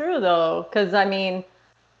said is true, though, because I mean,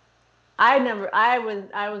 I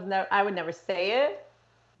would never say it,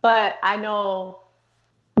 but I know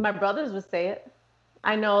my brothers would say it.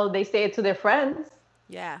 I know they say it to their friends.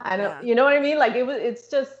 Yeah. I know, Yeah. you know what I mean? Like it's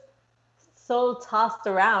just so tossed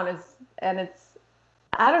around. It's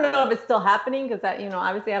I don't know if it's still happening because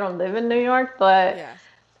obviously I don't live in New York, but Yeah.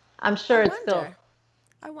 I'm I sure it's still.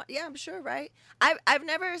 wonder. Yeah, I'm sure, right? I've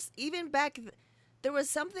never even back there was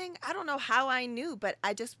something, I don't know how I knew, but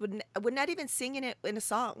I just I would not even sing in it in a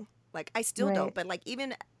song. Like, I still don't, Right. but like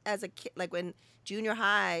even as a kid, like when junior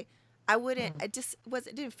high, I wouldn't. I just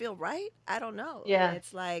it didn't feel right. I don't know, and Yeah.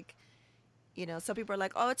 it's like, some people are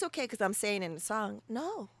like, oh, it's okay because I'm saying in the song.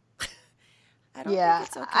 No, I don't think Yeah.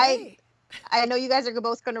 it's I okay. I know you guys are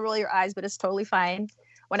both going to roll your eyes, but it's totally fine.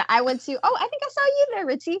 When I went to, I think I saw you there,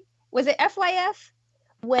 Ritzy. Was it FYF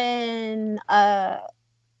when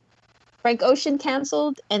Frank Ocean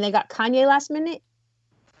canceled and they got Kanye last minute?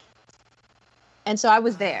 And so I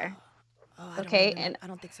was there. Oh, I don't Okay. remember. And I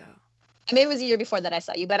don't think so. maybe it was a year before that I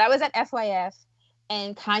saw you, but I was at FYF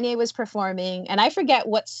and Kanye was performing, and I forget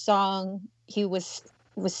what song he was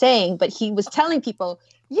saying, but he was telling people,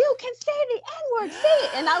 "You can say the N-word, say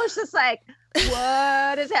it," and I was just like,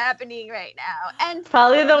 "What is happening right now?" And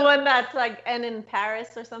Probably the one that's like "And in Paris"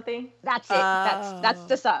 or something. that's it. That's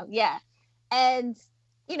the song, yeah. And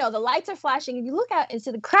the lights are flashing, and you look out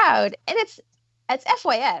into the crowd, and it's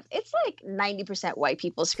FYF. It's like 90% white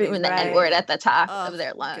people screaming the Right. N-word at the top Oh, of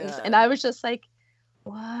their lungs, God. and I was just like,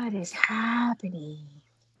 what is happening?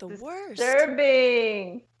 The worst.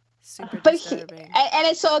 Disturbing. Super But disturbing.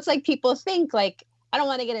 it's like people think, like, I don't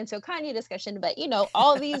want to get into a Kanye discussion, but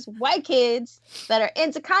all these white kids that are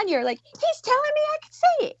into Kanye are like, he's telling me I can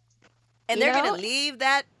say it, And they're gonna leave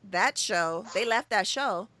that show. They left that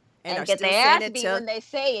show and are get still their saying ass it beat till when they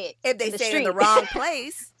say it. if they in the say it street. in the wrong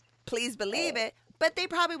place. Please believe it. But they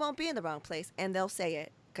probably won't be in the wrong place, and they'll say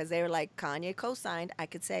it because they were like, Kanye co-signed. I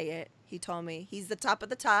could say it. He told me he's the top of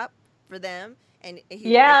the top for them, and they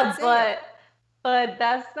Yeah, can say it. but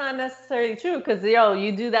that's not necessarily true because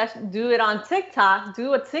you do it on TikTok,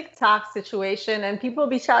 do a TikTok situation, and people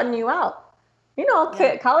be shouting you out.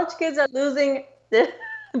 Yeah. College kids are losing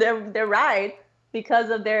their ride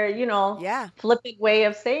because of their Yeah. flippant way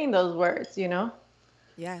of saying those words.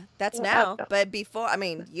 Yeah, that's Yeah. now. But before, I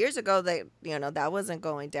mean, years ago, that wasn't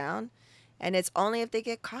going down, and it's only if they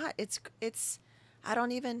get caught. It's. I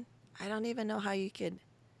don't even know how you could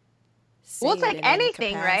say Well, it's it like in any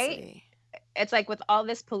anything, right? capacity. It's like with all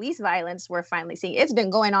this police violence we're finally seeing. It's been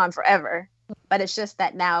going on forever, but it's just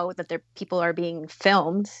that now that people are being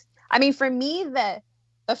filmed. I mean, for me, the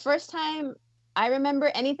first time I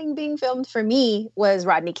remember anything being filmed for me was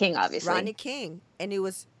Rodney King, obviously. Rodney King, and it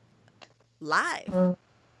was live. Mm.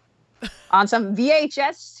 On some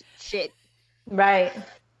VHS shit. Right.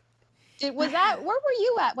 Where were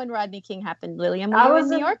you at when Rodney King happened, Lillian? Were I you was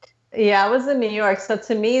in New York? Yeah, I was in New York. So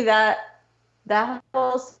to me, that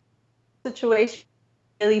whole situation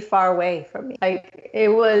really far away from me. Like it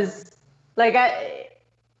was like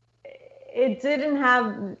it didn't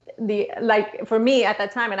have for me at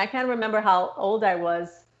that time, and I can't remember how old I was,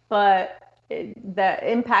 but the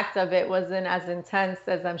impact of it wasn't as intense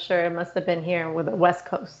as I'm sure it must have been here with the West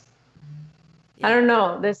Coast. Yeah. I don't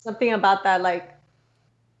know. There's something about that, like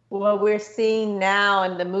what we're seeing now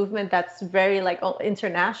and the movement that's very like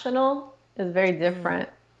international is very different.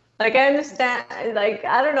 Like I understand, like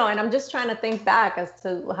I don't know, and I'm just trying to think back as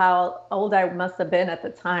to how old I must have been at the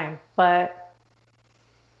time. But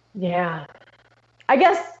yeah, I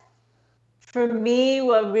guess for me,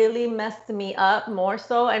 what really messed me up more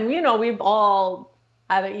so, and we've all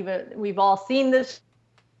seen this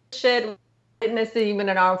shit, witnessed it even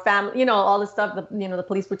in our family, all the stuff, the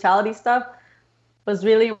police brutality stuff, was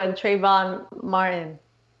really when Trayvon Martin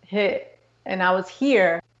hit, and I was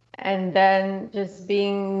here. And then just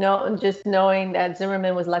just knowing that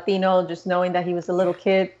Zimmerman was Latino, just knowing that he was a little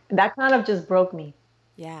kid, that kind of just broke me.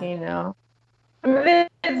 Yeah. I mean,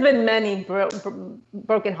 there's been many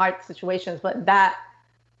broken heart situations, but that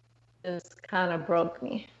just kind of broke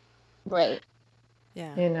me. Right.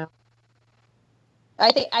 Yeah.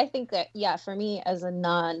 I think that, yeah, for me as a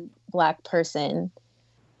non-black person,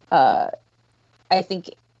 uh, I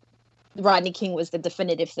think Rodney King was the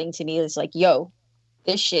definitive thing to me. It's like, yo,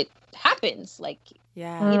 this shit happens. Like,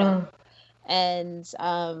 Yeah. you know, and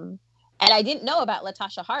I didn't know about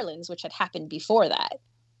Latasha Harlins, which had happened before that,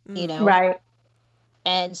 you know. Right.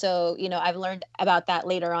 And so, I've learned about that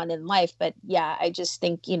later on in life. But yeah, I just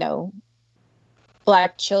think,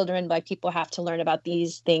 Black children, Black people have to learn about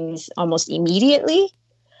these things almost immediately.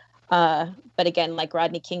 But again, like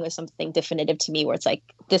Rodney King was something definitive to me, where it's like,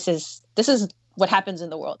 this is what happens in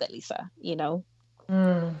the world, Elisa,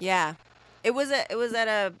 Yeah. It was at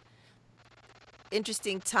a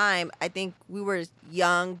interesting time. I think we were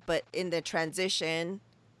young, but in the transition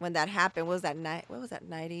when that happened, what was that 90?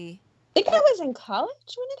 I think I was in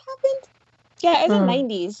college when it happened. Yeah, it was in the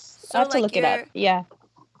 90s. So, I have to like, look it up. Yeah.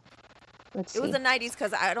 It was the 90s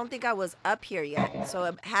because I don't think I was up here yet. So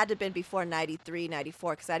it had to have been before 93,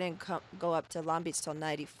 94 because I didn't go up to Long Beach till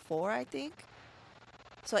 94, I think.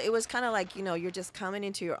 So it was kind of like, you're just coming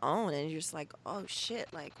into your own and you're just like, oh, shit,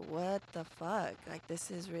 like, what the fuck? Like,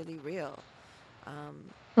 this is really real.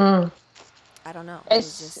 I don't know.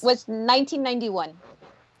 It was 1991.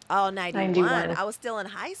 Oh, 91. I was still in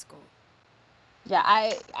high school. Yeah,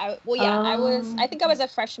 I think I was a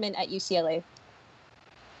freshman at UCLA.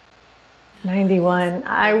 91.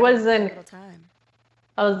 I was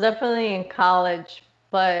definitely in college,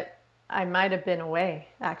 but I might have been away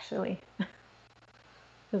actually.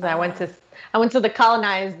 Because I went to the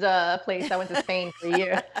colonized place. I went to Spain for a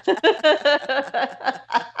year.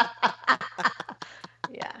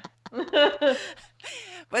 Yeah.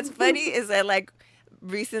 What's funny is that, like,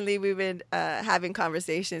 recently we've been having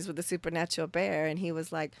conversations with the Supernatural Bear, and he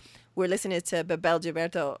was like, we're listening to Bebel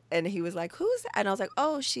Gilberto, and he was like, who's that? And I was like,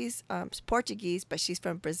 oh, she's Portuguese, but she's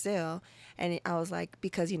from Brazil. And I was like,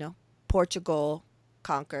 because, Portugal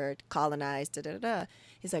conquered, colonized, da-da-da.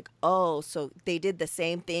 He's like, oh, so they did the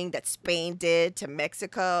same thing that Spain did to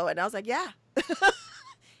Mexico. And I was like, yeah.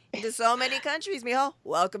 Into so many countries, mijo.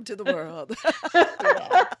 Welcome to the world.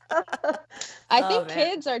 I think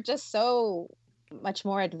kids are just so much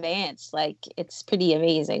more advanced. Like, it's pretty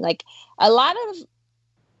amazing. Like, a lot of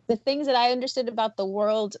the things that I understood about the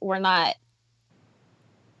world I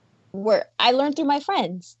learned through my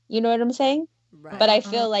friends. You know what I'm saying? Right. But I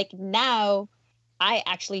feel like now I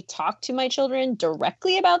actually talk to my children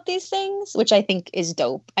directly about these things, which I think is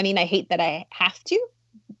dope. I mean, I hate that I have to,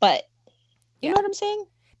 but you know what I'm saying?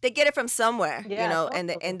 They get it from somewhere, Yeah,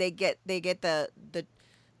 and they get the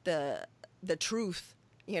truth,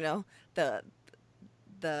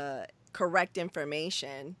 the correct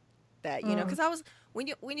information that, because I was, when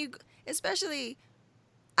you, especially,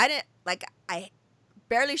 I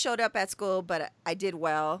barely showed up at school, but I did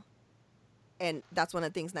well. And that's one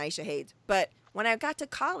of the things Naisha hates. But when I got to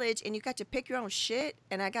college and you got to pick your own shit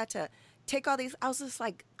and I got to take all these, I was just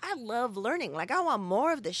like, I love learning. Like, I want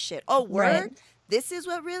more of this shit. Oh, word? Right. This is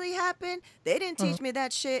what really happened? They didn't teach me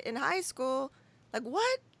that shit in high school. Like,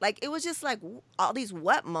 what? Like, it was just like all these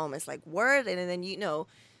what moments, like, word. And then,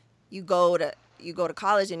 you go to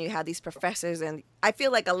college and you have these professors, and I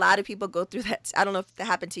feel like a lot of people go through that. I don't know if that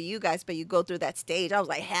happened to you guys, but you go through that stage. I was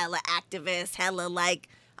like hella activist, hella like,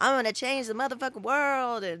 I'm going to change the motherfucking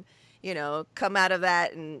world and, come out of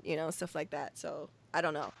that and, stuff like that. So I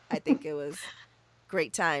don't know. I think it was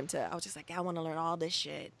great time I was just like, I want to learn all this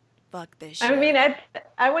shit. Fuck this shit. I mean,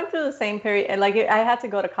 I went through the same period. Like, I had to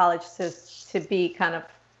go to college to be kind of,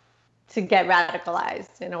 to get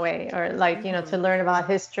radicalized in a way, or like, to learn about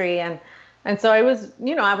history. And so I was,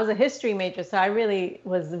 I was a history major, so I really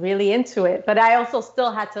was really into it. But I also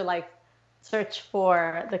still had to like search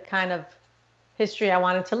for the kind of history I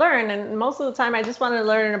wanted to learn. And most of the time I just wanted to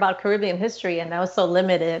learn about Caribbean history, and that was so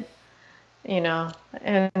limited,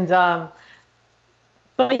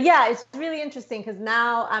 but yeah, it's really interesting because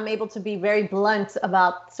now I'm able to be very blunt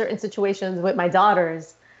about certain situations with my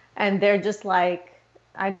daughters, and they're just like,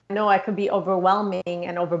 I know I could be overwhelming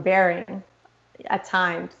and overbearing at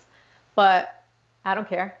times, but I don't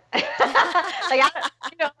care. Like, I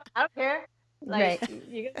don't care. Like,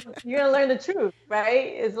 right. You're gonna learn the truth, right?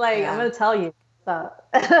 It's like, I'm gonna tell you. So.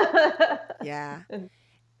 Yeah.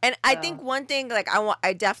 And I think one thing, like,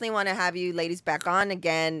 I definitely want to have you ladies back on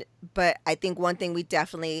again, but I think one thing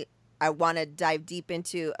I want to dive deep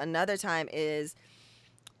into another time is,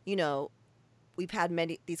 we've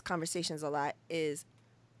had these conversations a lot, is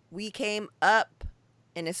we came up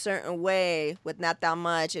in a certain way with not that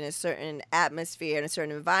much, in a certain atmosphere, in a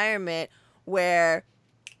certain environment where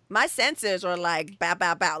my senses are like, bow,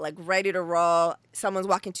 bow, bow, like ready to roll. Someone's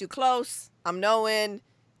walking too close. I'm knowing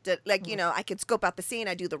that, like, I could scope out the scene.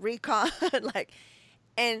 I do the recon, like,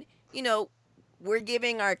 And, we're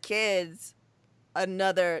giving our kids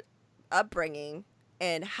another upbringing.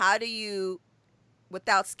 And how do you,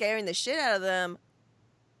 without scaring the shit out of them,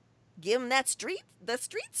 give them the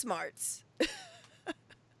street smarts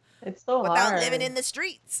It's so without hard. living in the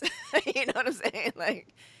streets? You know what I'm saying?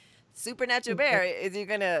 Like, Supernatural Bear, is he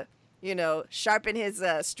gonna, sharpen his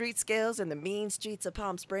street skills in the mean streets of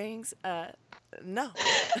Palm Springs? No.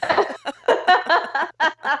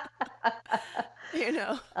 It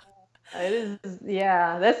is,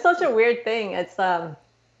 yeah. That's such a weird thing. It's I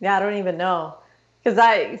don't even know, because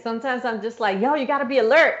sometimes I'm just like, yo, you gotta be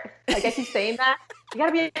alert. Like I keep saying that, you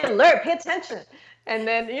gotta be alert, pay attention. And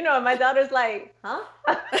then my daughter's like, huh?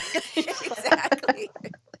 Exactly.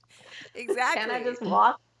 Can I just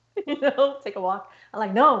walk? Take a walk. I'm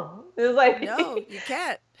like, no. It's like, no, you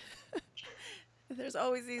can't. There's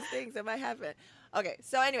always these things that might happen. Okay,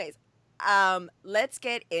 so anyways, let's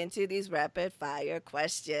get into these rapid fire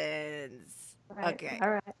questions. Right. Okay. All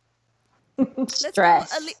right. Let's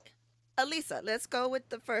Stress. go, Alisa. Let's go with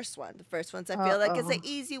the first one. The first one's, I feel like, it's an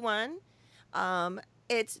easy one.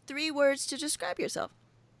 It's 3 words to describe yourself.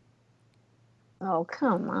 Oh,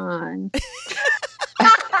 come on.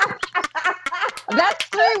 That's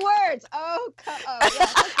 3 words. Oh, yeah,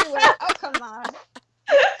 that's 3 words. Oh, come on.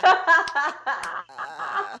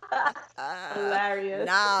 Hilarious.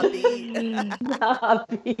 Nobby.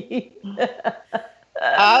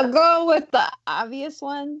 I'll go with the obvious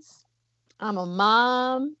ones. I'm a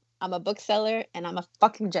mom, I'm a bookseller, and I'm a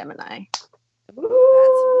fucking Gemini.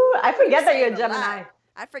 Ooh, I forget that you're a Gemini.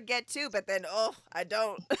 I forget too, but then, I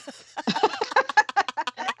don't.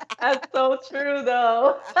 That's so true,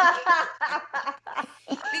 though.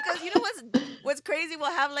 Because what's crazy?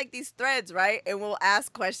 We'll have like these threads, right? And we'll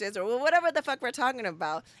ask questions or whatever the fuck we're talking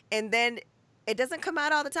about. And then it doesn't come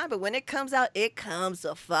out all the time. But when it comes out, it comes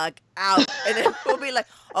the fuck out. And then we'll be like,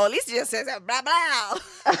 oh, at least it just says blah, blah.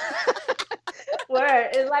 Where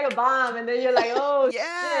it's like a bomb. And then you're like, oh,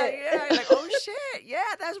 yeah, shit. Yeah. You're like, oh, shit. Yeah,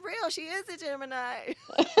 that's real. She is a Gemini.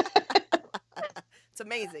 It's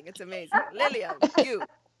amazing. It's amazing. Lillian, you,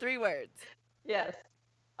 3 words. Yes.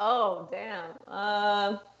 Oh,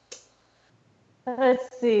 damn.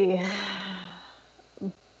 Let's see.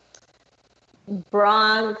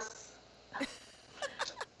 Bronx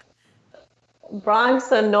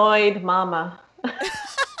annoyed mama.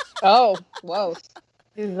 Oh, whoa.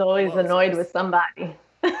 She's always annoyed with somebody.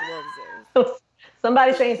 Whoa,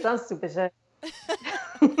 Somebody saying some stupid shit.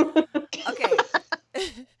 Okay.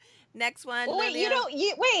 Next one. Wait, Lillian.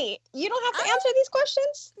 you don't have to answer these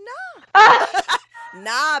questions? No.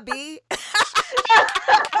 Nah, B.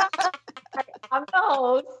 I'm the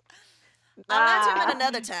host. I'll answer him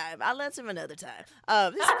another time.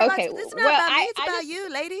 This is Okay, this is not well, about me. It's I about just- you,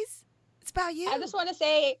 ladies. It's about you. I just want to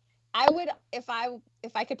say, I would, if I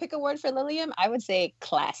could pick a word for Lilium, I would say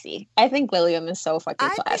classy. I think Lilium is so fucking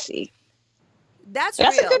classy. That's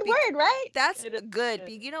That's real. a good word, right? That's It is good.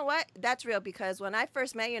 good. You know what? That's real, because when I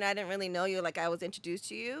first met you and I didn't really know you, like I was introduced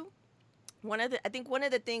to you, I think one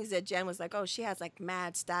of the things that Jen was like, oh, she has like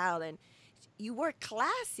mad style and you were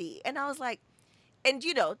classy. And I was like, and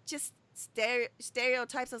just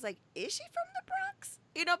stereotypes. I was like, is she from the Bronx?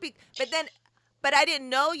 But I didn't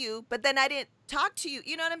know you, but then I didn't talk to you.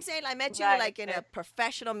 You know what I'm saying? I met you Right. like in a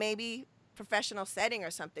professional setting or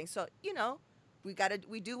something. So, we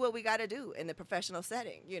do what we gotta do in the professional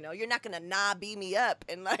setting. You're not gonna beat me up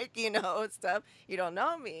and stuff. You don't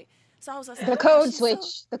know me. So I was like, The code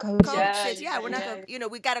switch. The code switch. Yeah, switch. Yeah, we're not gonna,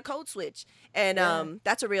 we got a code switch. And Yeah.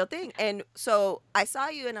 that's a real thing. And so I saw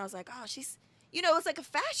you and I was like, oh, she's, it's like a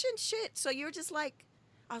fashion shit. So you're just like,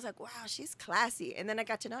 I was like, wow, she's classy. And then I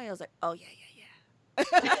got to know you. I was like, oh, yeah.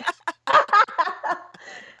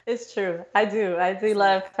 It's true. I do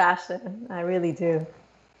love fashion. I really do.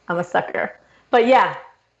 I'm a sucker. But yeah,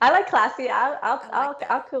 I like classy.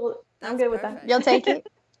 I'll cool. I'm good with that. perfect. You'll take it?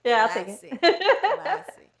 Yeah, I'll take it.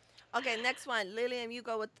 Classy. Okay, next one. Lillian, you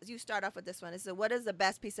start off with this one. It says, what is the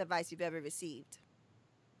best piece of advice you've ever received?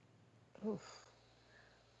 The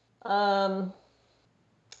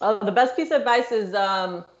best piece of advice is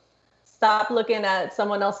stop looking at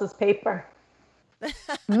someone else's paper.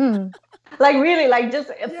 Like really, like just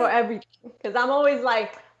for everything. Because I'm always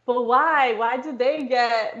like, but why? Why do they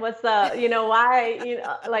get what's up? Why?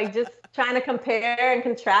 Like just trying to compare and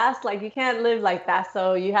contrast. Like you can't live like that.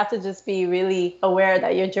 So you have to just be really aware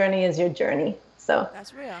that your journey is your journey. So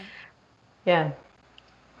That's real. yeah.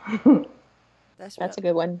 That's a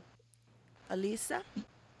good one. Alisa?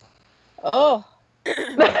 Oh.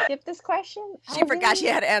 Skip this question? She forgot she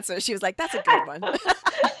had to answer. She was like, that's a good one.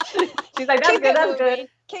 She's like, that's good. That's good.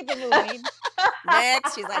 Keep it moving.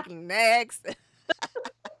 Next. She's like, next.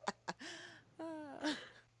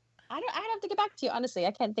 I'd have to get back to you. Honestly,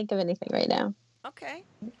 I can't think of anything right now. Okay.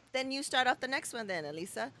 Then you start off the next one then,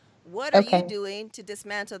 Elisa. What are you Okay. doing to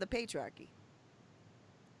dismantle the patriarchy?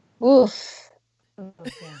 Oof. Oh,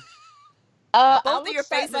 yeah. I Both of would your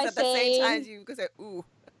start faces by at the same time, saying you could say, ooh.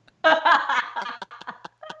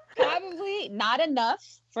 probably not enough.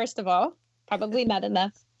 First of all, probably not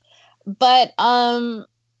enough. But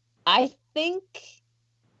I think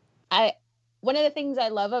I one of the things I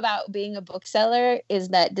love about being a bookseller is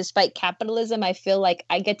that despite capitalism, I feel like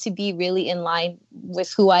I get to be really in line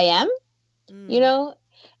with who I am, you Mm. know?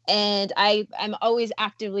 And I'm always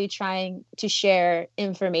actively trying to share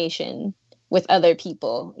information with other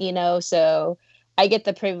people, you know? So I get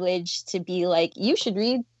the privilege to be like, you should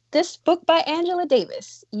read this book by Angela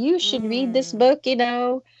Davis. You should read this Mm. book, you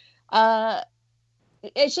know? Uh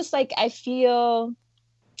it's just like I feel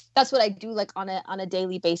that's what I do like on a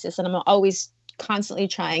daily basis, and I'm always constantly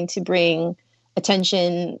trying to bring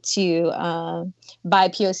attention to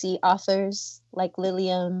BIPOC authors like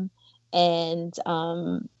Lilium, and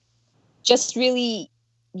just really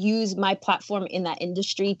use my platform in that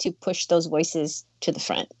industry to push those voices to the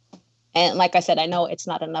front. And like I said, I know it's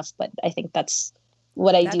not enough, but I think that's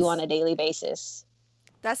what I do on That's a daily basis.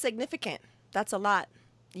 that's significant. That's a lot.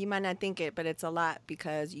 You might not think it, but it's a lot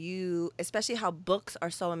because you, especially how books are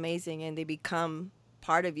so amazing and they become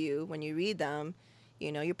part of you when you read them,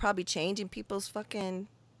 you're probably changing people's fucking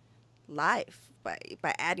life by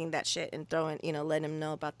adding that shit and throwing, letting them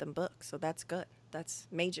know about them books. So that's good. That's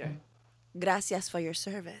major. Gracias for your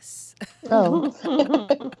service. Oh,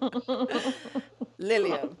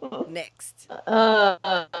 Lilium, next.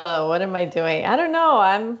 What am I doing? I don't know.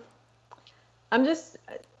 I'm just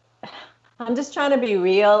I'm just trying to be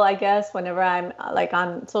real, I guess, whenever I'm like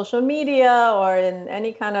on social media or in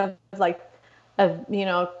any kind of like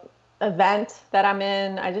event that I'm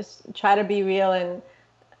in. I just try to be real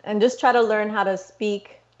and just try to learn how to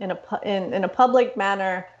speak in a public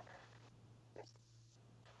manner,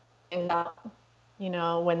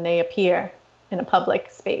 when they appear in a public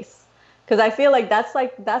space. Because I feel like that's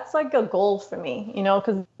like a goal for me,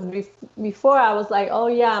 because before I was like, oh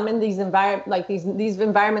yeah, I'm in these these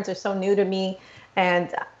environments are so new to me,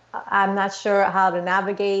 and I'm not sure how to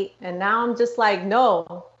navigate. And now I'm just like,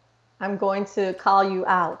 no, I'm going to call you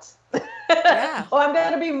out. Yeah. Or I'm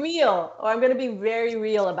going to be real, or I'm going to be very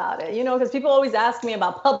real about it, because people always ask me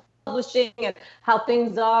about publishing and how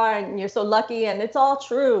things are, and you're so lucky, and it's all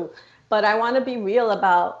true. But I want to be real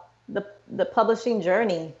about the publishing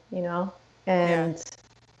journey, Yeah. and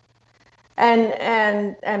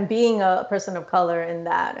and being a person of color in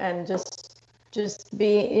that, and just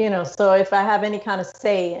be, so if I have any kind of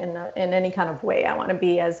say in any kind of way, I want to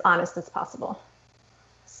be as honest as possible.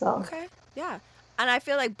 So Okay. Yeah. And I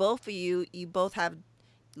feel like both of you both have,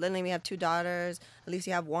 Lily, we have two daughters. At least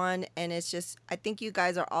you have one. And it's just, I think you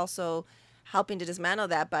guys are also helping to dismantle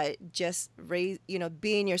that by just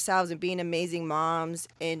being yourselves and being amazing moms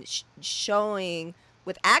and showing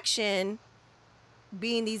with action,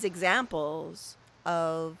 being these examples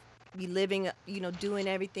of you living, doing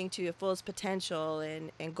everything to your fullest potential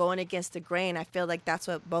and going against the grain. I feel like that's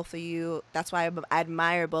what both of you, that's why I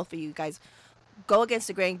admire both of you guys. Go against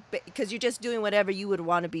the grain because you're just doing whatever you would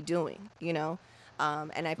want to be doing.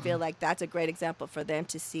 And I feel like that's a great example for them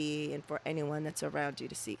to see and for anyone that's around you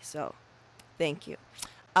to see. So thank you.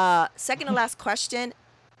 Second to last question.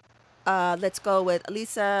 Let's go with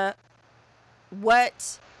Elisa.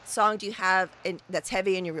 What song do you have that's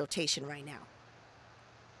heavy in your rotation right now?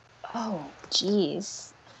 oh,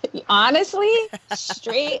 geez. Honestly,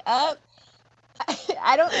 straight up,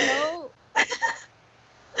 I don't know,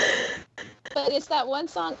 but it's that one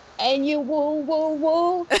song, and you woo woo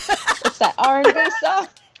woo. It's that R&B song.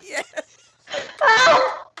 Yeah.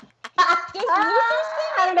 Does Luther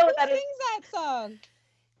sing I it? don't know Who what that is. sings that song?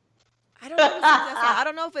 I don't know who sings that song. I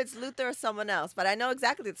don't know if it's Luther or someone else, but I know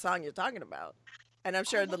exactly the song you're talking about. And I'm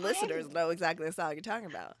sure the listeners know exactly the song you're talking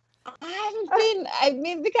about. Because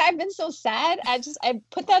I've been so sad. I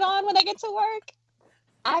put that on when I get to work.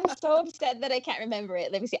 I'm so upset that I can't remember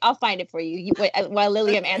it. Let me see. I'll find it for you, while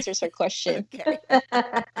Lilium answers her question. Okay.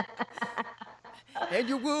 And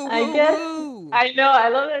you woo I woo guess woo. I know. I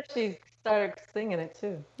love that she started singing it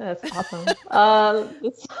too. That's awesome.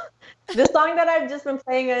 This song that I've just been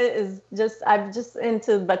playing is I'm just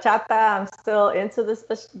into bachata. I'm still into this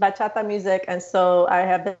bachata music, and so I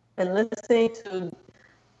have been listening to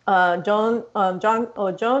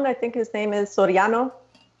John. I think his name is Soriano,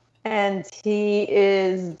 and he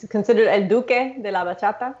is considered El Duque de la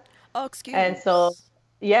Bachata. Oh, And so, excuse.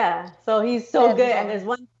 yeah, so he's so good. And Perdón. there's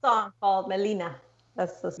one song called Melina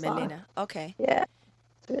That's the song. Melina. Okay. Yeah,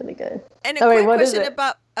 it's really good. And a Oh, wait, quick what is question it?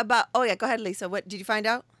 about. Oh yeah, go ahead, Lisa. What did you find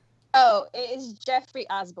out? Oh, it is Jeffrey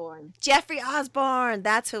Osborne. Jeffrey Osborne.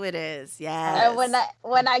 That's who it is. Yes.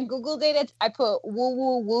 When I googled it, I put woo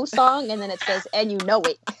woo woo song, and then it says and you know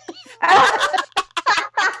it.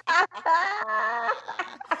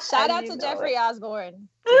 Shout out to Jeffrey Osborne.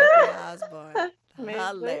 Jeffrey Osborne. Amazing.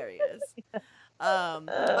 Hilarious.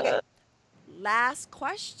 Okay. Last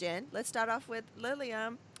question. Let's start off with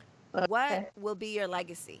Lilium. What will be your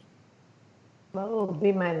legacy? What will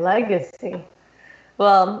be my legacy?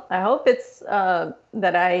 Well, I hope it's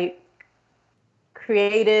that I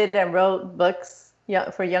created and wrote books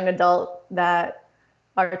for young adult that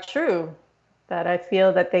are true, that I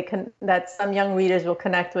feel that that some young readers will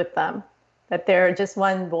connect with them, that they're just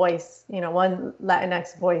one voice, one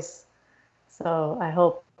Latinx voice. So I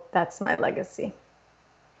hope that's my legacy.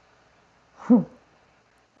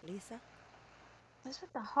 Lisa? Those were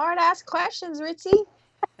the hard ass questions, Ritzy.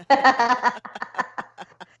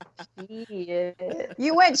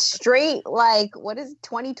 You went straight, like, what is it,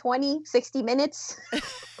 2020, 60 minutes?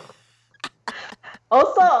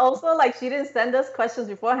 Also, like, she didn't send us questions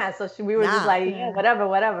beforehand, so we were just like, yeah,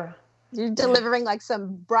 whatever. You're delivering like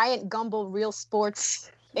some Bryant Gumbel Real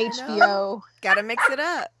Sports HBO. Gotta mix it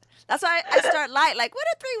up. That's why I start light, like, what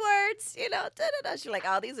are 3 words? She's like,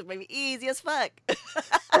 oh, these are maybe easy as fuck.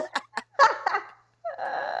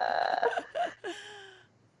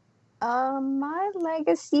 My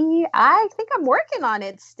legacy, I think I'm working on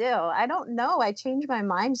it still. I don't know. I change my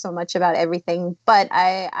mind so much about everything, but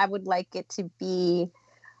I would like it to be,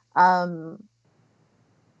 I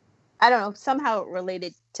don't know, somehow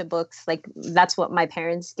related to books. Like, that's what my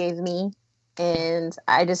parents gave me. And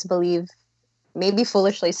I just believe, maybe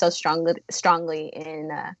foolishly so strongly in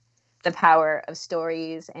the power of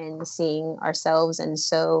stories and seeing ourselves. And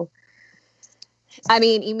so, I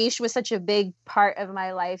mean, Imish was such a big part of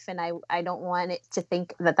my life, and I don't want it to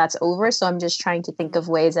think that that's over. So I'm just trying to think of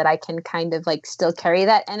ways that I can kind of like still carry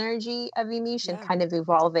that energy of Imish and kind of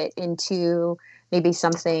evolve it into maybe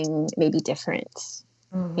something maybe different,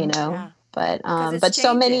 Yeah. But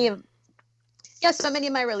so many of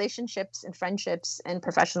my relationships and friendships and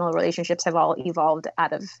professional relationships have all evolved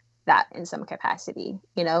out of that in some capacity.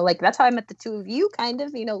 Like, that's how I met the two of you, kind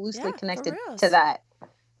of, loosely connected to that.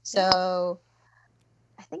 So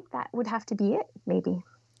I think that would have to be it, maybe.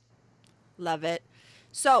 Love it.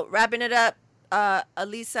 So, wrapping it up,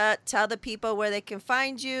 Elisa, tell the people where they can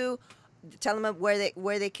find you. Tell them where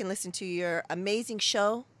they can listen to your amazing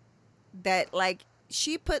show. That, like,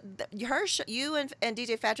 she put her show, you and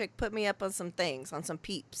DJ Patrick put me up on some things, on some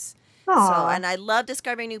peeps. Aww. So, and I love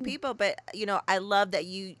discovering new people, but I love that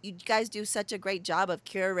you guys do such a great job of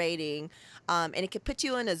curating, and it could put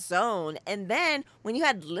you in a zone. And then when you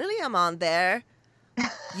had Lilium on there,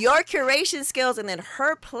 your curation skills and then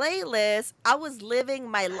her playlist, I was living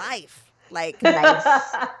my life. Like, nice.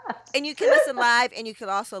 And you can listen live, and you can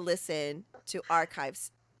also listen to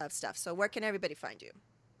archives of stuff. So where can everybody find you?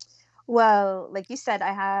 Well, like you said,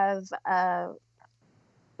 I have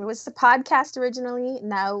it was the podcast originally.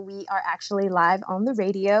 Now we are actually live on the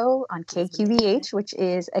radio on KQVH, which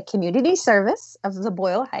is a community service of the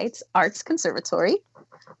Boyle Heights Arts Conservatory.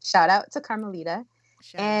 Shout out to Carmelita.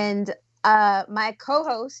 And my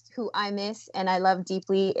co-host, who I miss and I love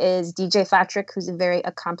deeply, is DJ Patrick, who's a very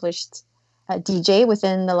accomplished DJ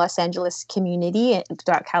within the Los Angeles community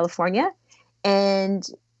throughout California. And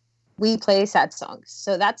we play sad songs.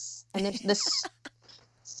 So that's this.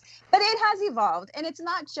 But it has evolved, and it's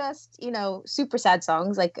not just, super sad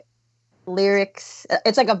songs, like lyrics.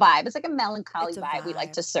 It's like a vibe. It's like a melancholy vibe we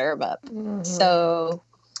like to serve up. Mm-hmm. So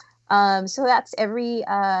that's every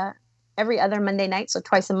other Monday night, so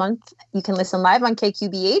twice a month. You can listen live on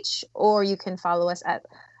KQBH, or you can follow us at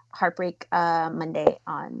Heartbreak Monday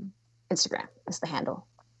on Instagram. That's the handle.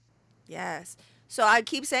 Yes. So I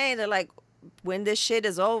keep saying that, like, when this shit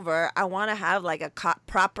is over, I want to have like a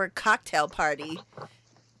proper cocktail party.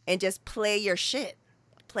 And just play your shit,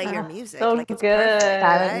 play your music. So like, it's good. Perfect,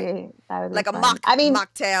 that would like be a fun.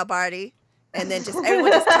 mocktail party, and then just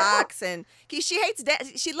everyone just talks. And she hates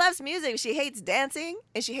she loves music, she hates dancing,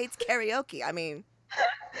 and she hates karaoke. I mean,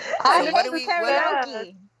 I hate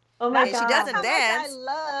karaoke. Oh my God. She doesn't dance. I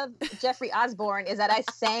love Jeffrey Osborne is that I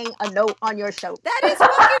sang a note on your show. That is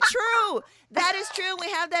fucking true. That is true.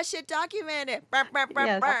 We have that shit documented.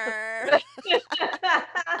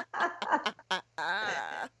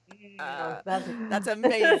 That's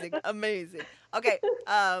amazing. Amazing. Okay.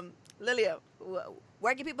 Lilia,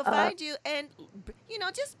 where can people find you? And,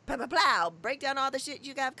 just break down all the shit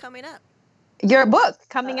you got coming up. Your book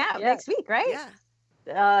coming out next week, right? Yeah.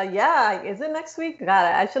 Yeah, is it next week? God,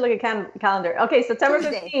 I should look at calendar. Okay, September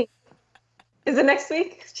Tuesday. 15th. Is it next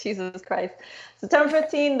week? Jesus Christ. September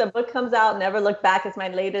 15th, the book comes out, Never Look Back. It's my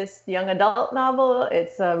latest young adult novel.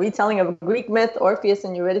 It's a retelling of a Greek myth, Orpheus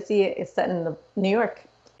and Eurydice. It's set in New York.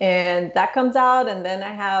 And that comes out, and then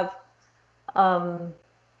I have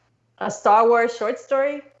a Star Wars short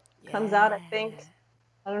story comes out, I think.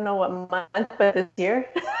 I don't know what month, but this year.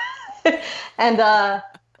 And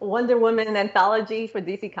Wonder Woman anthology for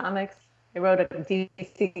DC Comics. I wrote a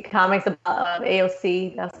DC Comics about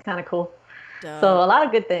AOC. That's kind of cool. So a lot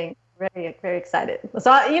of good things. Very, very excited.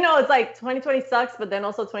 So, it's like 2020 sucks, but then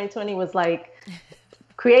also 2020 was like,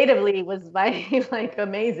 creatively was like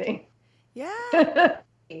amazing. Yeah.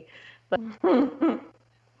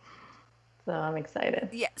 So I'm excited.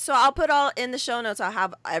 Yeah, so I'll put all in the show notes. I'll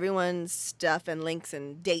have everyone's stuff and links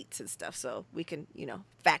and dates and stuff, so we can,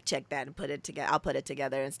 fact check that and put it together. I'll put it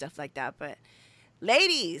together and stuff like that. But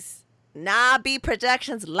ladies, Nabi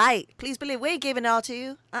Productions Light. Please believe we ain't giving it all to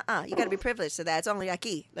you. You got to be privileged to that. It's only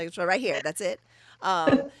aquí. Like, it's right here. That's it.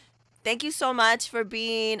 Thank you so much for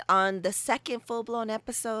being on the second full-blown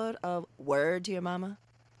episode of Word to Your Mama.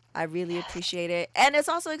 I really appreciate it. And it's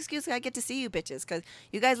also an excuse I get to see you bitches, because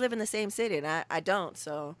you guys live in the same city and I don't.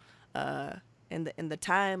 So in the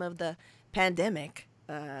time of the pandemic,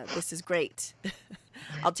 this is great.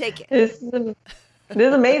 I'll take it. This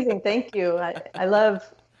is amazing. Thank you. I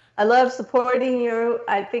love supporting you.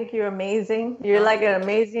 I think you're amazing. You're like an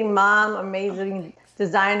amazing mom, amazing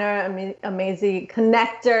designer, amazing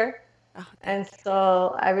connector. And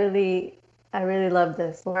so I really love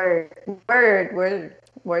this. Word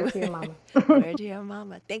to your mama. Word to your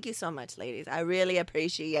mama. Thank you so much, ladies. I really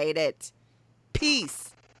appreciate it.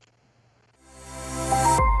 Peace.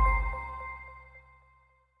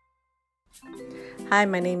 Hi,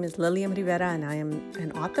 my name is Lilian Rivera, and I am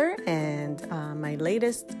an author. And my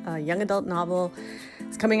latest young adult novel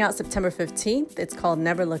is coming out September 15th. It's called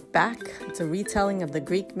Never Look Back. It's a retelling of the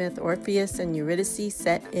Greek myth Orpheus and Eurydice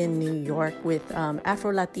set in New York with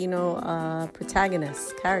Afro-Latino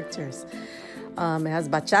protagonists, characters. It has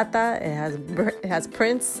bachata, it has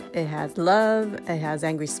Prince, it has love, it has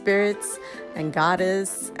angry spirits and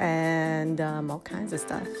goddess, and all kinds of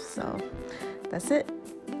stuff. So that's it.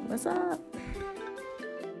 What's up?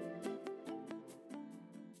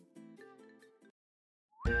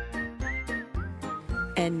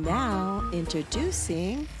 And now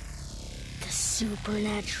introducing the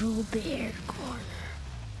Supernatural Bear Corner.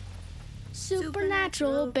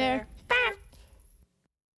 Supernatural Bear.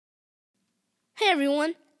 Hey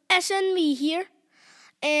everyone, SNV here,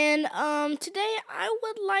 and today I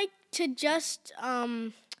would like to just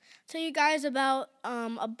tell you guys about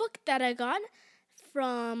a book that I got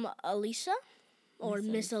from Elisa, or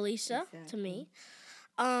Miss Elisa to me.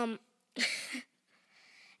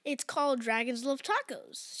 It's called Dragons Love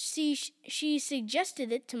Tacos. She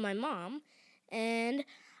suggested it to my mom, and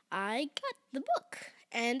I got the book,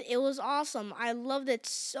 and it was awesome. I loved it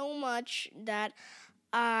so much that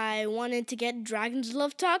I wanted to get Dragons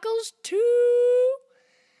Love Tacos too.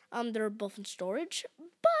 They're both in storage,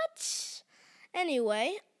 but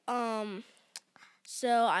anyway, so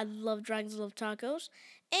I love Dragons Love Tacos.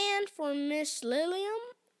 And for Miss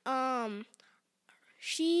Lilium,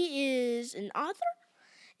 she is an author,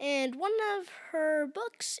 and one of her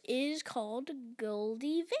books is called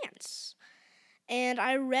Goldie Vance. And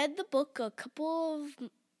I read the book a couple of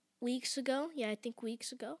weeks ago. Yeah, I think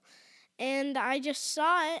weeks ago. And I just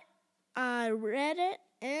saw it, I read it,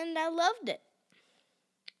 and I loved it.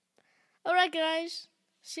 All right, guys.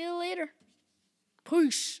 See you later.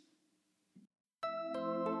 Peace.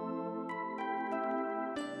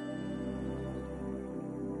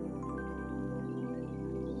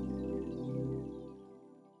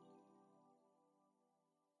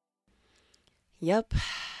 Yep.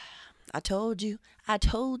 I told you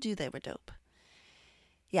they were dope.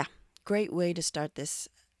 Yeah, great way to start this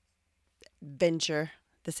adventure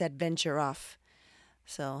off.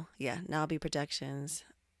 So yeah, Nabi Productions,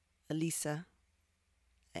 Elisa,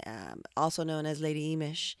 also known as Lady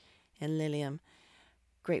Emish, and Lilium.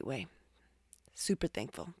 Great way. Super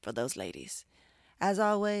thankful for those ladies. As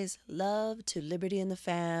always, love to Liberty and the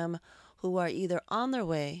fam, who are either on their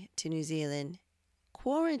way to New Zealand,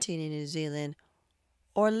 quarantining in New Zealand,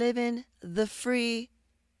 or living the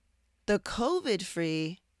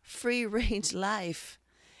COVID-free, free-range life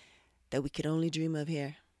that we could only dream of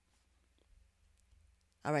here.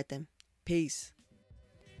 All right then. Peace.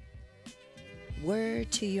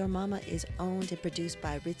 Word to Your Mama is owned and produced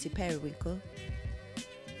by Ritzy Periwinkle.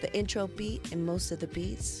 The intro beat and most of the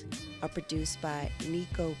beats are produced by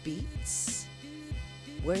Nico Beats.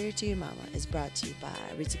 Word to Your Mama is brought to you by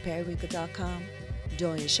RitziePeriwinkle.com,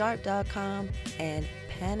 DorianSharp.com, and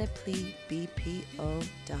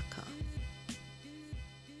PanoplyBPO.com.